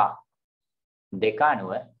හා දෙක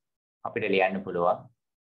අනුව අපිට ලියන්න පුළුවන්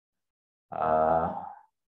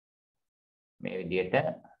මේ විදිහට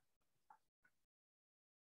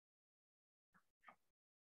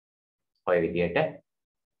ඔය විදිහට.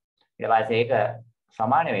 ඊට පස්සේ ඒක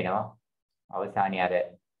සමාන වෙනවා අවසානයේ අර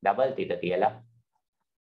ඩබල් තිත තියලා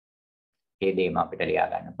ඒ දෙයම අපිට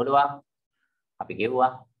ලියා ගන්න පුළුවන්. අපි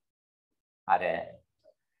ගෙවුවා අර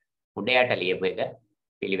උඩ යට ලියපු එක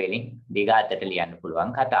පිළිවෙලින් දිගාතට ලියන්න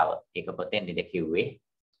පුළුවන් කතාව. ඒක පොතෙන්ද කිව්වේ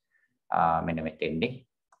මෙන්න මෙතෙන්දී.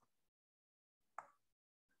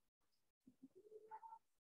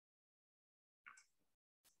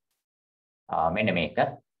 මෙන්න මේක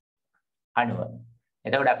අණුව.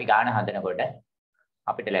 එතකොට අපි ගාන හදනකොට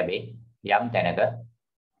අපිට ලැබේ යම් තැනක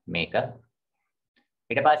මේක.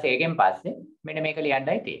 ඊට පස්සේ ඒකෙන් පස්සේ මෙන්න මේක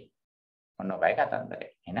ලියන්නයි තියෙන්නේ. ඔන්න ඔයයි කතන්දරය.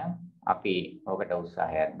 එහෙනම් අපි ඔකට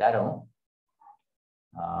උත්සාහයක් දරමු.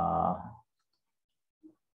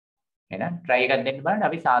 එහෙනම් try එකක් දෙන්න බලන්න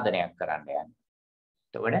අපි සාධනයක් කරන්න යන්නේ.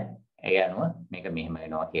 එතකොට ඒ අනුව මේක මෙහෙම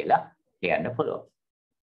වෙනවා කියලා ලියන්න පුළුවන්.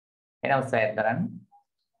 එහෙනම් උත්සාහයක් දරන්න.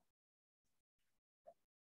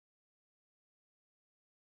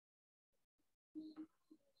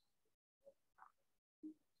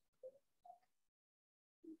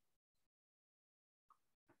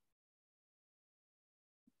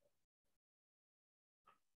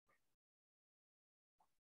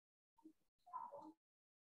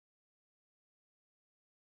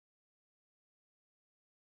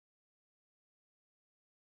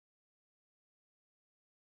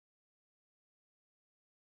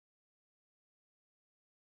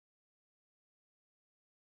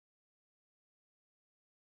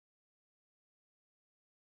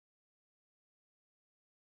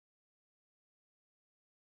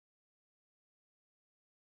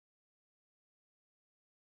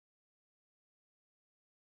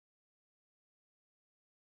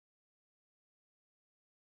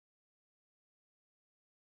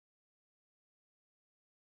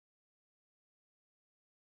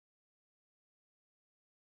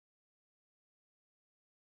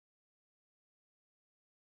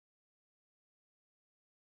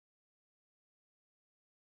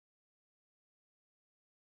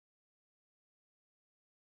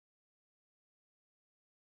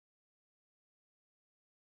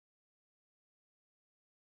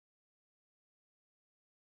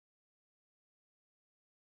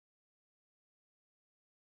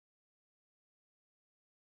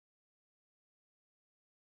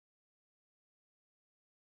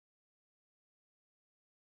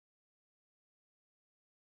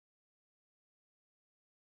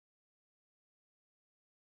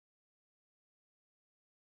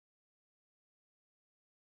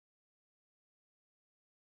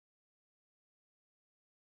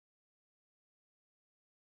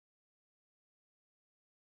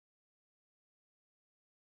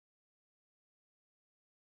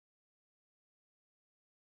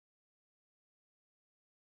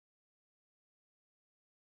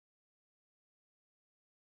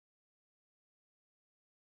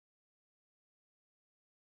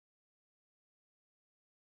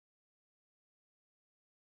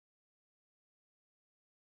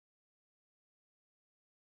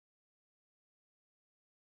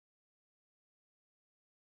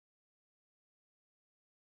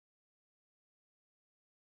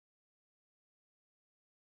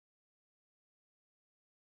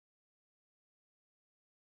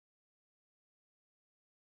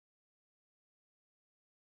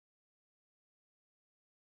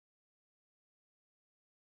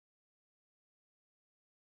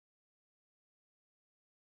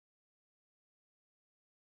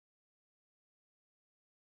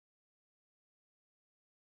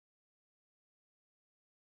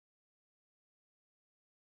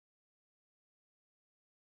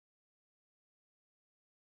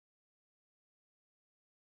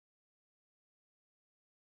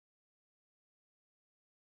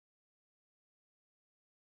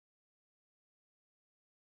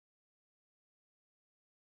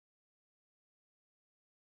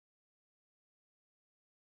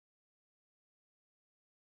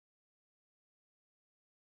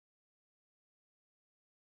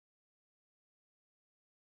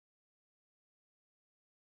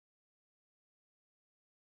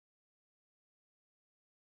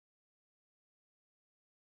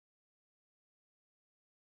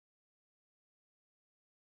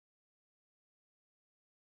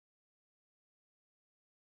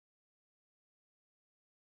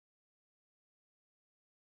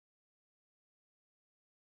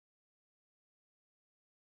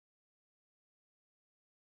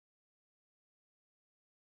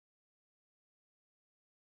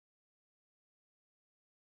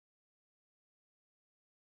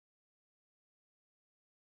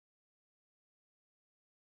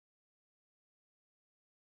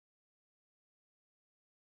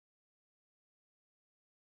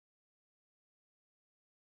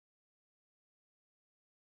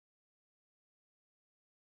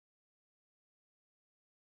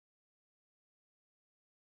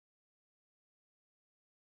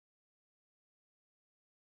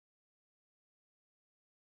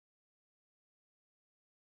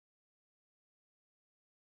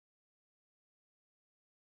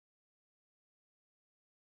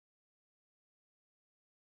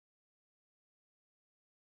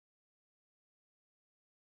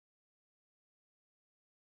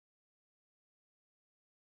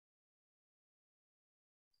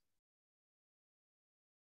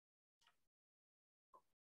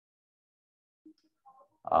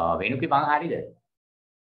 වෙනුකි මං හරියද?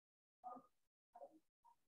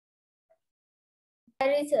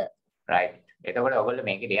 හරි සර්. right. එතකොට ඔයගොල්ලෝ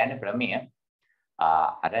මේකේ ලියන්නේ ප්‍රමේය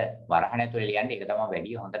අර වරහණ ඇතුලේ ලියන්නේ ඒක තමයි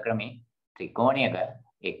වැඩි හොඳ ක්‍රමේ. ත්‍රිකෝණයක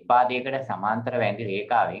එක් පාදයකට සමාන්තර වැඳි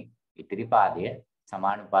රේඛාවෙන් ඉතිරි පාදය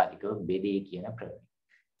සමානුපාතිකව බෙදේ කියන ප්‍රමේය.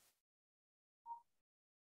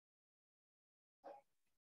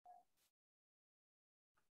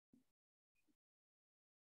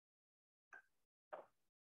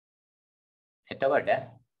 එතකොට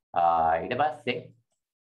ඊට පස්සේ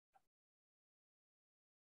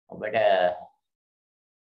ඔබට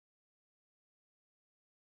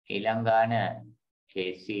ඊළඟ ගාන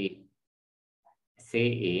AC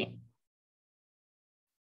CE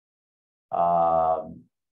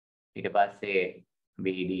ඊට පස්සේ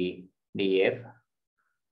BD DF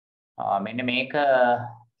මෙන්න මේක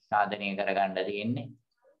සාධනය කරගන්න තියෙන්නේ.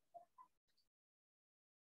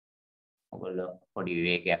 ඔයගොල්ලෝ පොඩි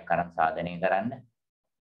විවේකයක් කරන් සාධනය කරන්න.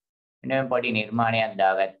 මෙන්න මේ පොඩි නිර්මාණයක්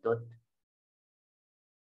දාගත්තොත්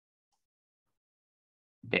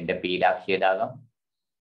දෙන්න P ලක්ෂය දාගමු.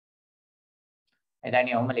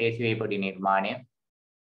 එතන ඔහම ලේසි වෙයි පොඩි නිර්මාණය.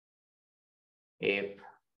 F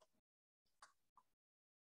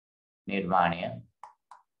නිර්මාණය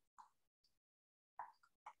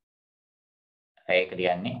ඒක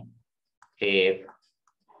කියන්නේ F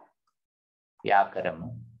යා කරමු.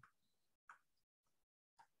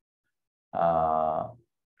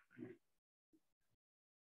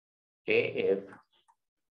 AF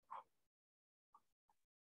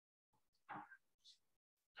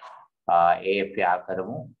AF යා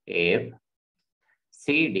කරමු. AF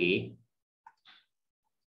CD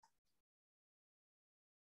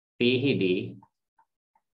PHD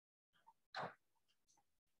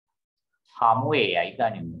හමුවේ යයි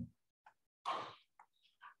ගනිමු.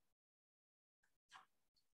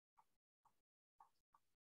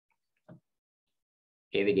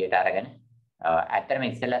 ඒ විදිහට අරගෙන ඇත්තටම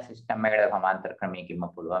ඉස්සෙල්ලා සිස්ටම් එකට සමාන්තර ක්‍රමයකින්ම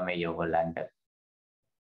පුළුවන් මේ ඔයගොල්ලන්ට.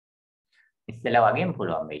 ඉස්සෙල්ලා වගේම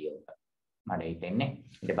පුළුවන් මේ ඔයගොල්ලන්ට. මට හිතෙන්නේ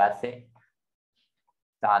ඊට පස්සේ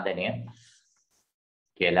සාධනය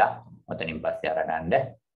කියලා ඔතනින් පස්සේ අරගන්න.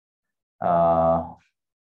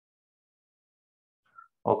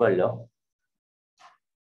 ඔයගොල්ලෝ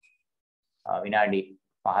විනාඩි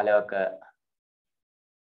 15ක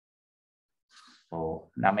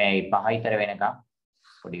 9:05 විතර වෙනකම්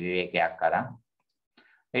පොඩි විවේකයක් කරන්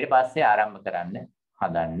ඊට පස්සේ ආරම්භ කරන්න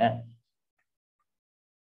හදන්න.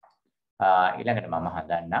 ඊළඟට මම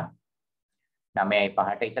හදන්නම්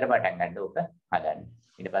 9:05ට විතර පටන් ගන්න ඕක හදන්න.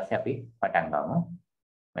 ඊට පස්සේ අපි පටන් ගමු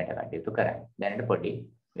වැඩ කටයුතු කරන්න. දැනට පොඩි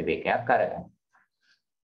විවේකයක් කරගන්න.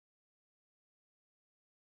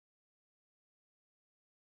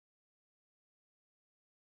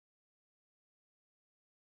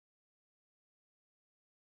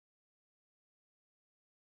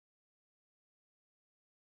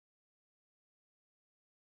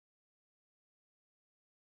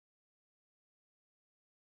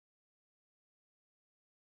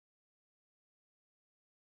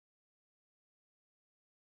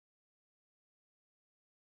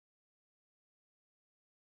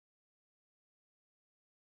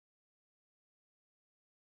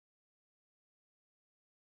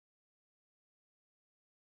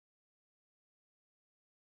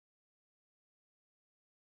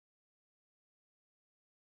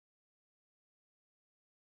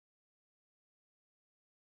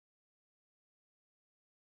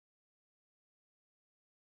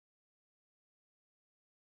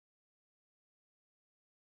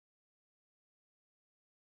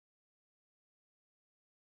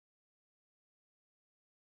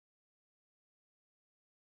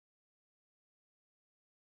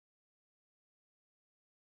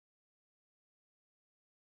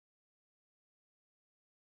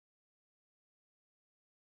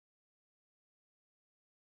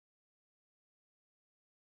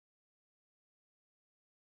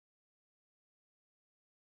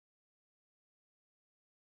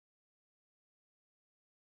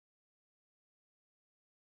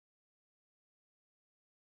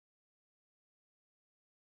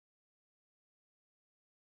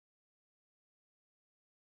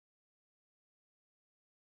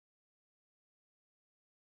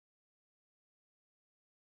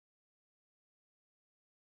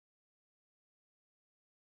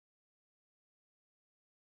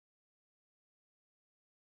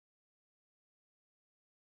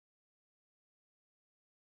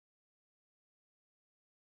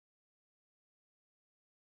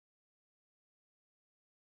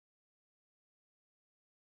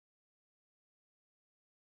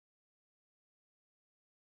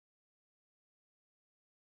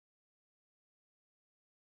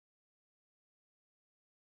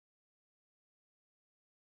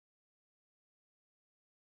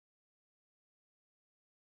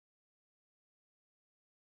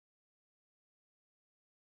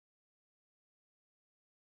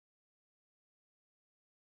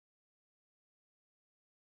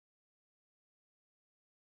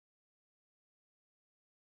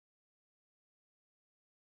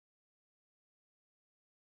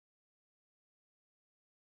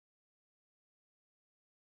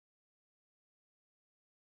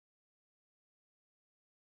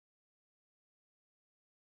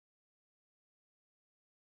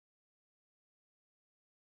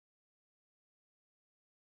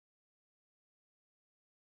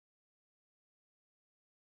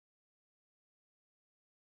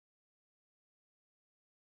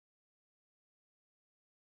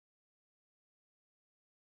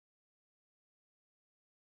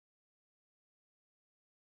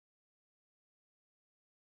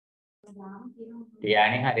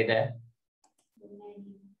 ටියානි හරිද?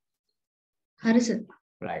 හරි සර්.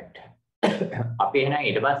 right. අපි එහෙනම්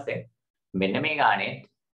ඊට පස්සේ මෙන්න මේ ගානේ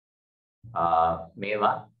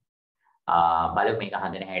මේවා බලමු මේක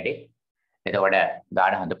හදන හැටි. එතකොට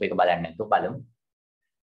ගාන හදපු එක බලන්න නැතුව බලමු.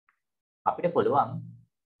 අපිට පුළුවන්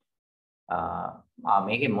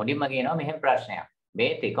මේකේ මුලින්ම කියනවා මෙහෙම ප්‍රශ්නයක්.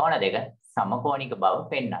 මේ ත්‍රිකෝණ දෙක සමකෝණික බව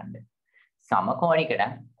පෙන්වන්න. සමකෝණික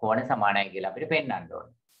නම් කෝණ සමානයි කියලා අපිට පෙන්වන්න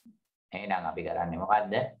ඕනේ. එහෙනම් අපි කරන්නේ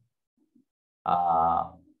මොකද්ද?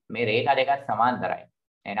 මේ රේඛා දෙකක් සමාන්තරයි.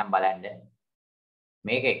 එහෙනම් බලන්න.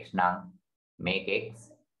 මේක x නම් මේක x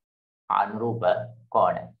අනුරූප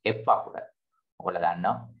කෝණ f අකුර. ඔයාලා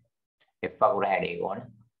දන්නවා f අකුර හැඩේ කෝණ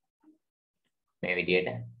මේ විදිහට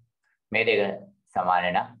මේ දෙක සමාන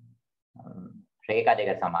නම් රේඛා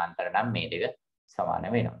දෙක සමාන්තර නම් මේ දෙක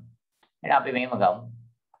සමාන වෙනවා. එහෙනම් අපි මේව ගමු.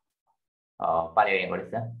 පළවෙනි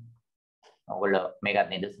කොටස. ඔයගොල්ලෝ මේකත්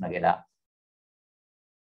නිදසුන කියලා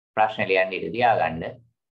ප්‍රශ්න ලියන්න ඉඩ තියාගන්න.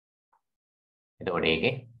 එතකොට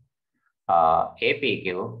ඒකේ APQ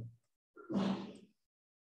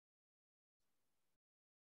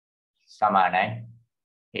සමානයි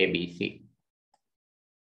ABC.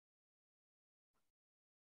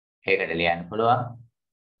 ඒකට ලියන්න පුළුවන්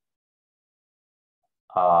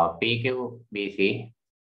PQ BC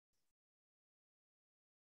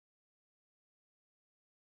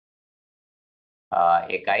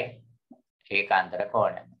එකයි ඒකාන්තර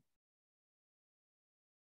කෝණ.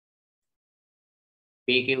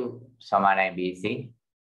 PQ සමානයි BC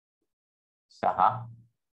සහ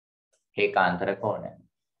ඒකාන්තර කෝණ.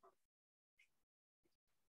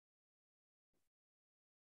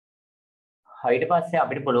 ඊට පස්සේ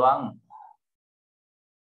අපිට පුළුවන්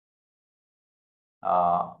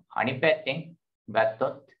අනිත් පැත්තෙන්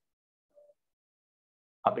ගත්තොත්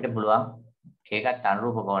අපිට පුළුවන් ඒකත්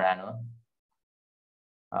අනුරූප කෝණ අනුව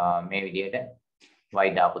මේ විදිහට y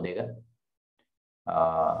දාපු දෙක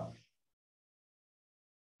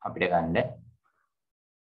අපිට ගන්න.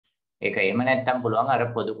 ඒක එහෙම නැත්තම් පුළුවන් අර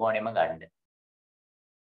පොදු කෝණෙම ගන්න.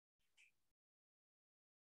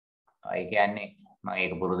 ඒ කියන්නේ මම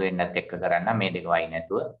ඒක පුරුදු වෙන්නත් එක්ක කරන්න මේ දෙක වයි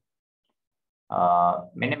නැතුව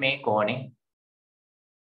මෙන්න මේ කෝණේ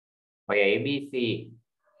ඔය ABC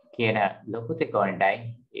කියන ලොකු ත්‍රිකෝණයයි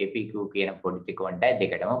APQ කියන පොඩි ත්‍රිකෝණයයි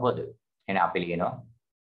දෙකටම පොදුයි. එහෙනම් අපි ලියනවා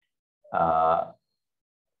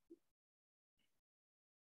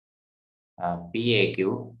PAQ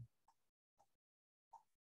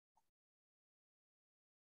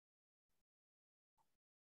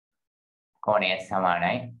කෝණය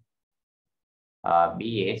සමානයි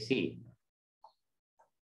BAC.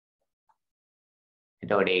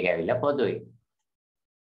 එතකොට ඒක ඇවිල්ලා පොදුයි.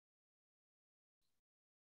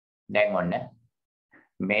 දැන් ඔන්න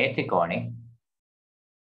මේ ත්‍රිකෝණේ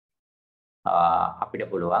අපිට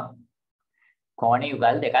පුළුවන් කෝණ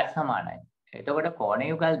යුගල් දෙකක් සමානයි. එතකොට කෝණ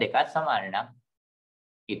යුගල් දෙකක් සමාන නම්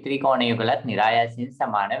ඉතිරි කෝණ යුගලත් නිරායාසයෙන්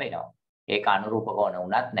සමාන වෙනවා. ඒක අනුරූප කෝණ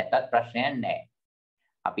වුණත් නැත්නම් ප්‍රශ්නයක් නැහැ.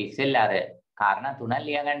 අපි ඉස්සෙල්ලා අර කාරණා තුනක්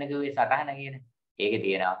ලියගන්න කිව්වේ සටහන කියන. ඒකේ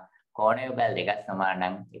තියෙනවා කෝණ යුගල් දෙකක් සමාන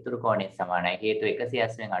නම් ඉතුරු කෝණය සමානයි. හේතුව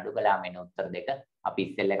 180න් අඩු කළාම එන උත්තර දෙක අපි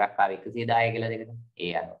ඉස්සෙල්ලා එකක් ආව 110 කියලා දෙකට.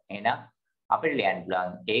 ඒ අනුව. එහෙනම් අපිට ලියන්න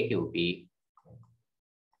පුළුවන් AQP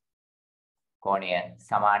කෝණය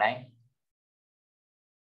සමානයි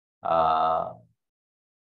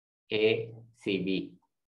ACB.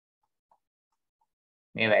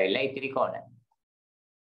 මේ වෙයිලා ඉතිරි කෝණ.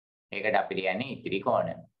 ඒකට අපි කියන්නේ ඉතිරි කෝණ.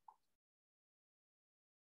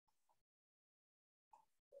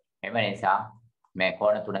 එම නිසා මේ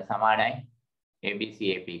කෝණ තුන සමානයි ABC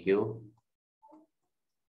APQ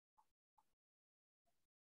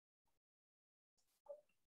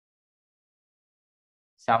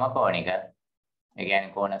සමකෝණික. ඒ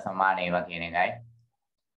කියන්නේ කෝණ සමාන ඒවා කියන එකයි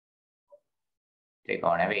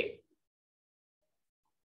ත්‍රිකෝණ වේ.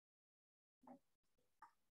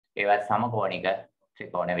 ඒවත් සමකෝණික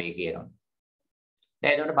ත්‍රිකෝණ වේ කියනවා.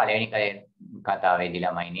 දැන් එතකොට පළවෙනි කතාවේදී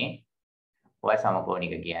ළමයිනේ ඔය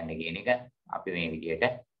සමකෝණික කියන්නේ කියන එක අපි මේ විදිහට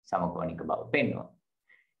සමකෝණික බව පෙන්වනවා.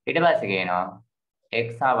 ඊට පස්සේ කියනවා x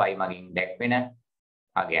හා y මගින් දැක්වෙන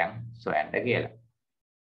අගයන් සොයන්න කියලා.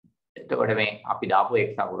 එතකොට මේ අපි දාපු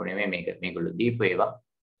x අකුරු නෙමෙයි මේගොල්ලෝ දීපු ඒවා.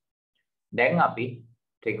 දැන් අපි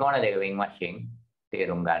ත්‍රිකෝණ දෙක වෙන් වශයෙන්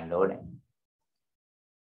තේරුම් ගන්න ඕනේ.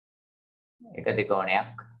 එක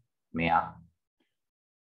ත්‍රිකෝණයක් මෙයා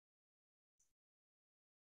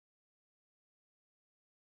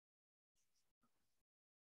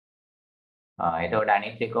එතකොට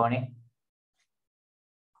අනිත් ත්‍රිකෝණේ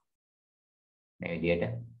මේ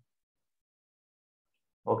විදිහට.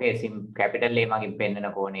 ඕකේ කැපිටල් A මගින් පෙන්වන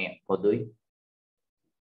කෝණය පොදුයි.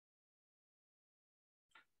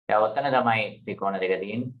 දැන් ඔතන තමයි ත්‍රිකෝණ දෙක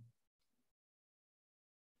තියෙන්නේ.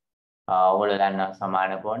 ඔයගොල්ලෝ දන්නවා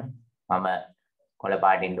සමාන කෝණ. මම කොළ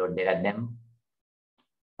පාටින් ඩොට් දෙකක් දැම්මා.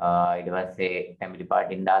 ඊට පස්සේ තැඹිලි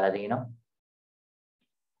පාටින් දාලා දිනවා.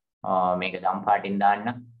 මේක දම් පාටින් දාන්න.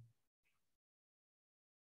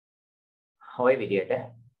 ඔය විදියට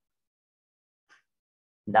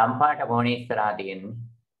දම් පාට කෝණේ ඉස්සරහා තියෙන්නේ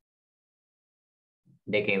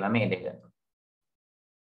දෙකේම මේ දෙක.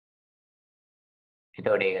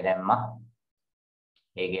 එතකොට ඒක දැම්මා.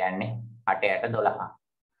 ඒ කියන්නේ 8 යට 12.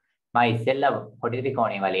 මම ඉස්සෙල්ලා පොඩි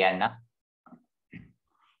ත්‍රිකෝණේ වලියන්න.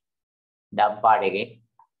 දම් පාඩේ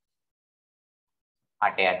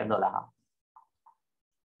 8 යට 12.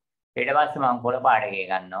 ඊට පස්සේ මම කොළ පාඩේ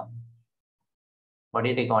ගන්නවා.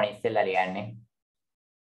 පොඩි ත්‍රිකෝණේ ඉස්සෙල්ලා ලියන්නේ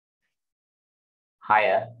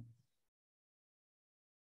 6.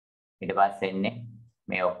 ඊට පස්සේ එන්නේ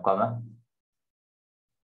මේ ඔක්කොම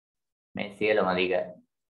මේ සියලුම දිග. ඒ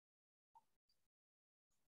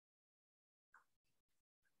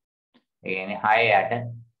කියන්නේ 6 යට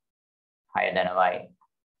 6 දනවයි.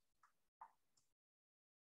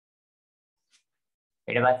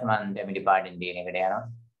 ඊට පස්සේ මම දෙමිලි පාටින් දින එකට යනවා.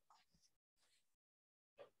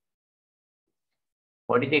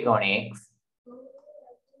 පොඩි ත්‍රිකෝණේ x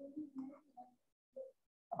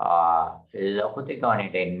ලොකු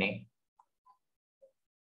ත්‍රිකෝණයට එන්නේ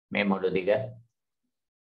මේ මුළු දිග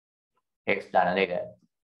x ධන 2.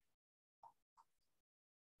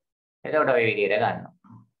 එතකොට ඔය විදිහට ගන්නවා.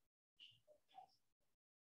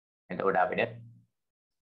 එතකොට අපිට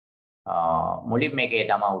මුලින් මේකේ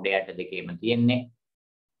තමයි උඩ යට දෙකේම තියෙන්නේ.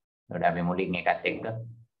 එතකොට අපි මුලින් එකත් එක්ක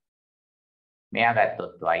මෙයා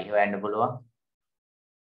ගත්තොත් y හොයන්න පුළුවන්.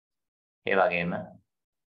 ඒ වගේම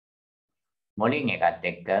මුලින් එකත්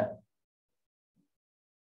එක්ක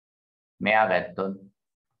මෙයා ගත්තොත්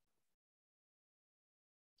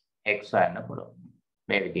x හොයන්න පුළුවන්.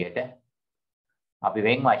 මේ විදිහට අපි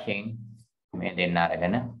වෙන් වශයෙන් මේ දෙන්න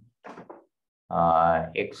අරගෙන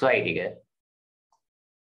xy ටික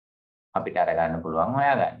අපිට අරගන්න පුළුවන්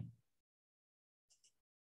හොයාගන්න.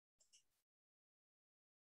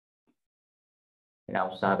 එහෙනම්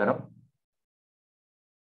උත්සාහ කරමු.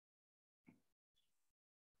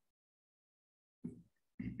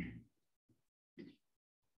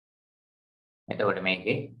 එතකොට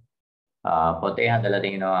මේකේ පොතේ හදලා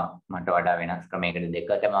තිනවා මට වඩා වෙනස් ක්‍රමයකට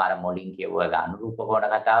දෙකටම අර මුලින් කියුවා අනුරූප කෝණ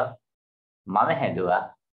කතාව මම හැදුවා.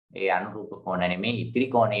 ඒ අනුරූප කෝණ නෙමෙයි ඉතිරි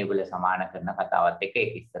කෝණ ඒගොල්ලෝ සමාන කරන කතාවත් එක්ක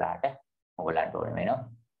ඒක ඉස්සරහට ඔයගලන්ට ඕන වෙනවා.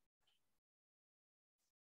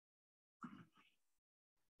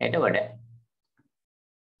 එතකොට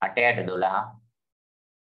 8 යට 12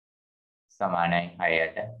 සමානයි 6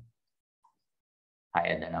 යට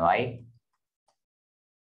 6 දනවයි.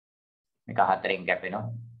 මේක 4න් කැපෙනවා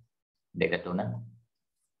 2 3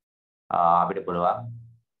 අපිට පුළුවන්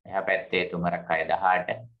එහා පැත්තේ 3ක් 6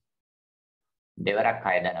 18 දෙවරක්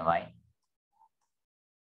 6 දනවයි.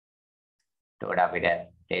 එතකොට අපිට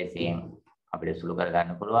තේසියෙන් අපිට සුළු කර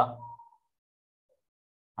ගන්න පුළුවන්.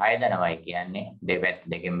 6 දනවයි කියන්නේ දෙපැත්ත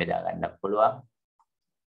දෙකෙන් බෙදා ගන්න පුළුවන්.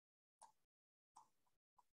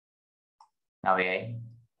 9යි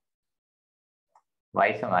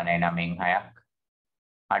y සමානයි 9න් 6ක්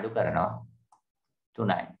අඩු කරනවා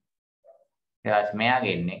 3යි. ඊට පස්සේ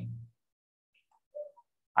මෙයාගේ ඉන්නේ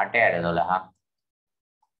 8 යට 12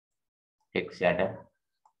 x යට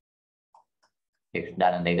x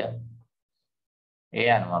ධන 2. ඒ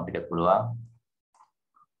අනුව අපිට පුළුවන්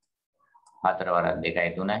 4 වරක්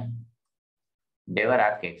 2යි 3යි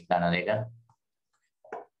දෙවරක් x ධන 2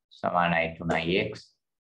 සමානයි 3යි x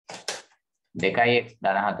 2යි x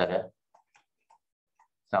ධන 4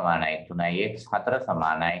 සමානයි 3යි x 4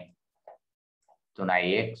 සමානයි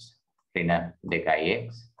 3යි x ඍණ 2යි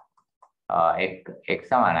x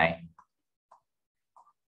සමානයි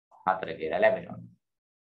 4 කියලා ලැබෙනවා.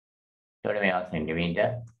 එතකොට මේවා සෙන්ටිමීටර්.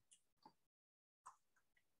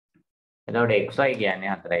 එතකොට xy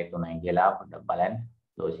කියන්නේ 4යි 3යි කියලා පොඩ්ඩක් බලන්න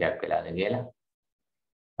දෝෂයක් වෙලාද කියලා.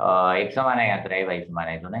 x සමානයි 4යි y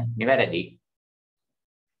සමානයි 3යි. නිවැරදි.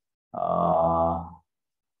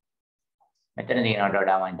 මෙතන දිනනට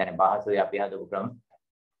වඩා මම හිතන්නේ පහසුයි අපි හදපු ක්‍රම.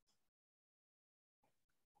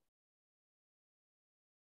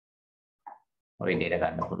 ඔය විදිහට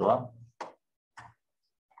ගන්න පුළුවන්.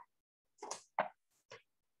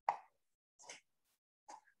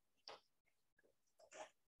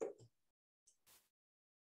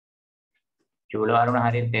 චූල වරුණ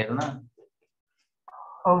හරියට තේරුණා?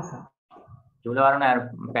 ඔව් සර්. චූල වරුණ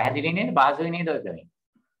පැහැදිලි නේද? පහසුයි නේද ඔය ක්‍රමය?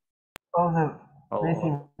 ඔව් සර්.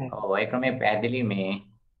 ඔව් ඒ ක්‍රමය පැහැදිලි මේ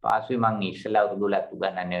පහසුයි මම ඉස්සෙල්ලා උරුදුලත්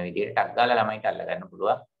උගන්වන්නේ ඔය විදිහට ටක් ගාලා ළමයිට අල්ල ගන්න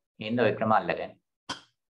පුළුවන්. එහෙනම් ඔය ක්‍රම අල්ලගන්න.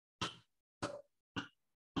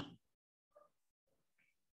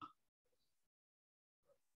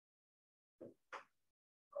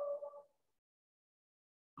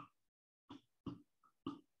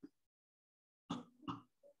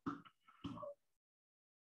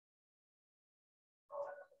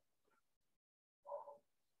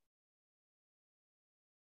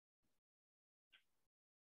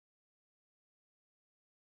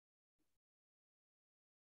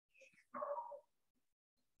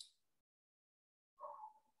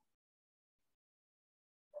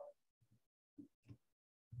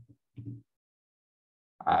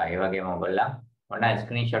 ඒ වගේම ඔයගොල්ලෝ ඔන්න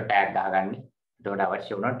ස්ක්‍රීන්ෂොට් ටැග් ගහගන්න. එතකොට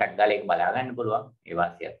අවශ්‍ය වුණොත් ටැග් ගාලා ඒක බලා ගන්න පුළුවන්. ඒ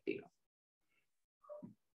වාසියක් තියෙනවා.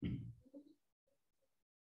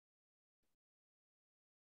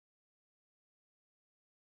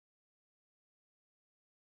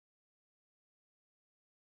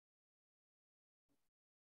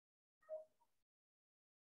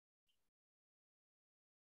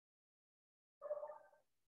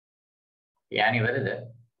 يعني ඉවරද?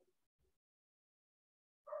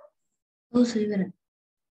 ඔව් සර් ඉවරයි.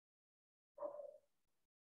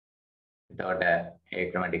 එතකොට ඒ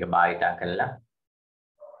ක්‍රම ටික භාවිතා කළා.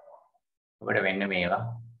 ඔබට වෙන්න මේවා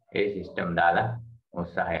ඒ සිස්ටම් දාලා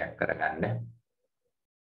උත්සාහයක් කරගන්න.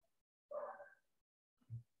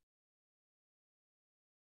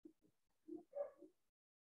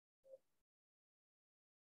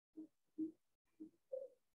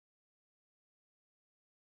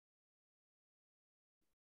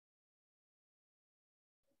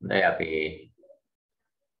 දැන් අපි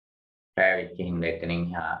පැවිච්ච හින්දා එතනින්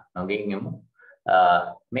නොගෙන් යමු.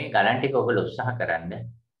 මේ ගණන් ටික ඔයගොල්ලෝ උත්සාහ කරන්න.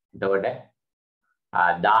 එතකොට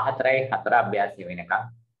 14යි 4 අභ්‍යාසය වෙනකම්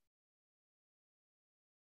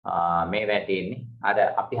මේ වැටෙන්නේ අර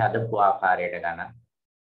අපි හදපු ආකාරයට ගණන්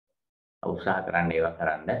උත්සාහ කරන්න ඒවා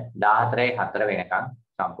කරන්න 14යි 4 වෙනකම්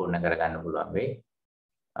සම්පූර්ණ කරගන්න පුළුවන් වෙයි.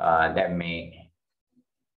 දැන් මේ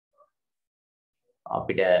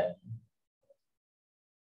අපිට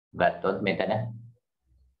ගත්තොත් මෙතන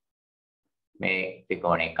මේ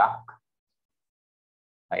ත්‍රිකෝණ එකක්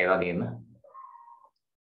ඒ වගේම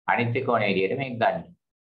අනිත් ත්‍රිකෝණය විදිහට මේක ගන්න.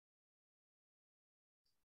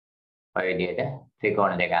 ඔය විදිහට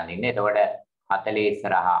ත්‍රිකෝණ දෙක අඳින්න. එතකොට 40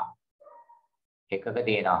 ඉස්සරහා එකක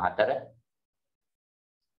තියෙනවා 4.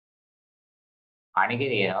 අනිකේ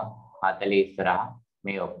තියෙනවා 40 ඉස්සරහා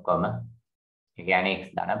මේ ඔක්කොම. ඒ කියන්නේ x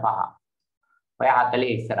ධන 5. ඔය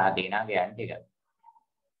 40 ඉස්සරහා තියෙනවා ගෑන් ටික.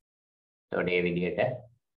 එතකොට මේ විදිහට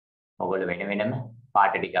ඔයගොල්ලෝ වෙන වෙනම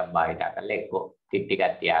පාට ටිකක් භාවිත කරලා එක්කෝ ටික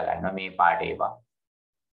ටිකක් තියා ගන්නවා මේ පාට ඒවා.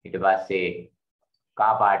 ඊට පස්සේ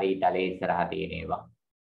කා පාට ඊටලේ ඉස්සරහා තියෙන ඒවා.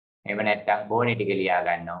 එහෙම නැත්නම් කෝණේ ටික ලියා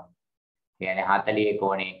ගන්නවා. කියන්නේ 40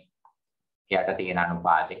 කෝණේ යට තියෙන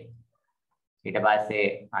අනුපාතේ. ඊට පස්සේ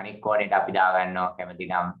අනික් කෝණයට අපි දා ගන්නවා කැමති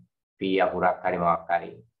නම් p අකුරක් හරි මොකක් හරි.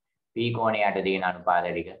 p කෝණයට තියෙන අනුපාත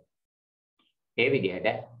ටික. ඒ විදිහට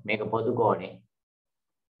මේක පොදු කෝණේ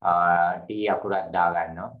t අකුරක් දා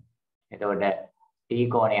ගන්නවා. එතකොට t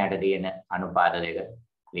කෝණයට තියෙන අනුපාත දෙක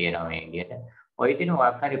ලියනවා මේ විදිහට. ඔය දින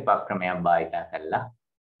මොකක් හරි උපක්‍රමයක් භාවිත කරලා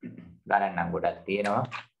ගණන් නම් ගොඩක් තියෙනවා.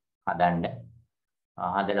 හදන්න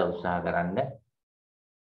හදලා උත්සාහ කරන්න.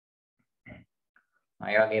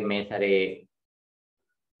 අය වගේ මේ සැරේ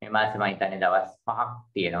මේ මාසෙ මම හිතන්නේ දවස් 5ක්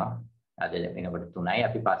තියෙනවා. අද වෙනකොට 3යි.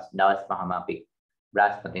 අපි දවස් 5ම අපි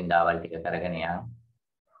බ්‍රහස්පතින්දා වල ටික කරගෙන යනවා.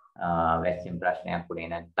 වැස්සින් ප්‍රශ්නයක් උනේ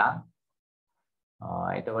නැත්තම්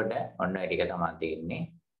එතකොට ඔන්න ඔය ටික තමයි තියෙන්නේ.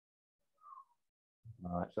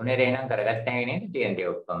 සුනිරේ නම් කරගත්තා නේද තියෙන දේ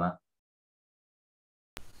ඔක්කොම?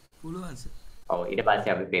 පුළුවන් සර්. ඔව් ඊට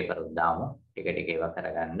පස්සේ අපි පේපර් උත් දාමු. ටික ටික ඒවා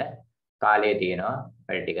කරගන්න. කාලය තියෙනවා.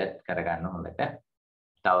 වැඩ ටිකත් කරගන්න හොඳට.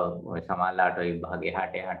 තව ඔය සමාජලාට ඔය විභාගේ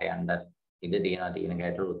හට යන්න ඉඳ තියෙනවා තියෙන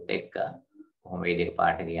ගැටලුත් එක්ක කොහොම වේද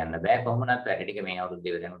පාට කියන්න බෑ. කොහොම වුණත් වැඩ ටික මේ අවුරුද්ද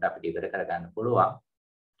ඉවරනකොට අපිට ඉවර කරගන්න පුළුවන්.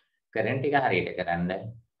 කරන ටික හරියට කරන්න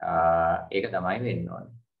ඒක තමයි වෙන්න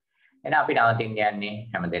ඕනේ. එහෙනම් අපි නවතින්න යන්නේ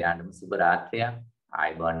හැම දිනකටම සුබ රාත්‍රියක්.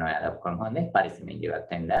 ආයුබෝවන් ඔයාලා ඔක්කොම හොඳේ පරිස්සමෙන් ජීවත්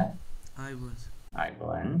වෙන්න. ආයුබෝවන්.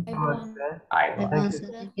 ආයුබෝවන්. Ayuban. ආයුබෝවන්.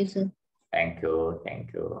 Thank you, sir. Thank you.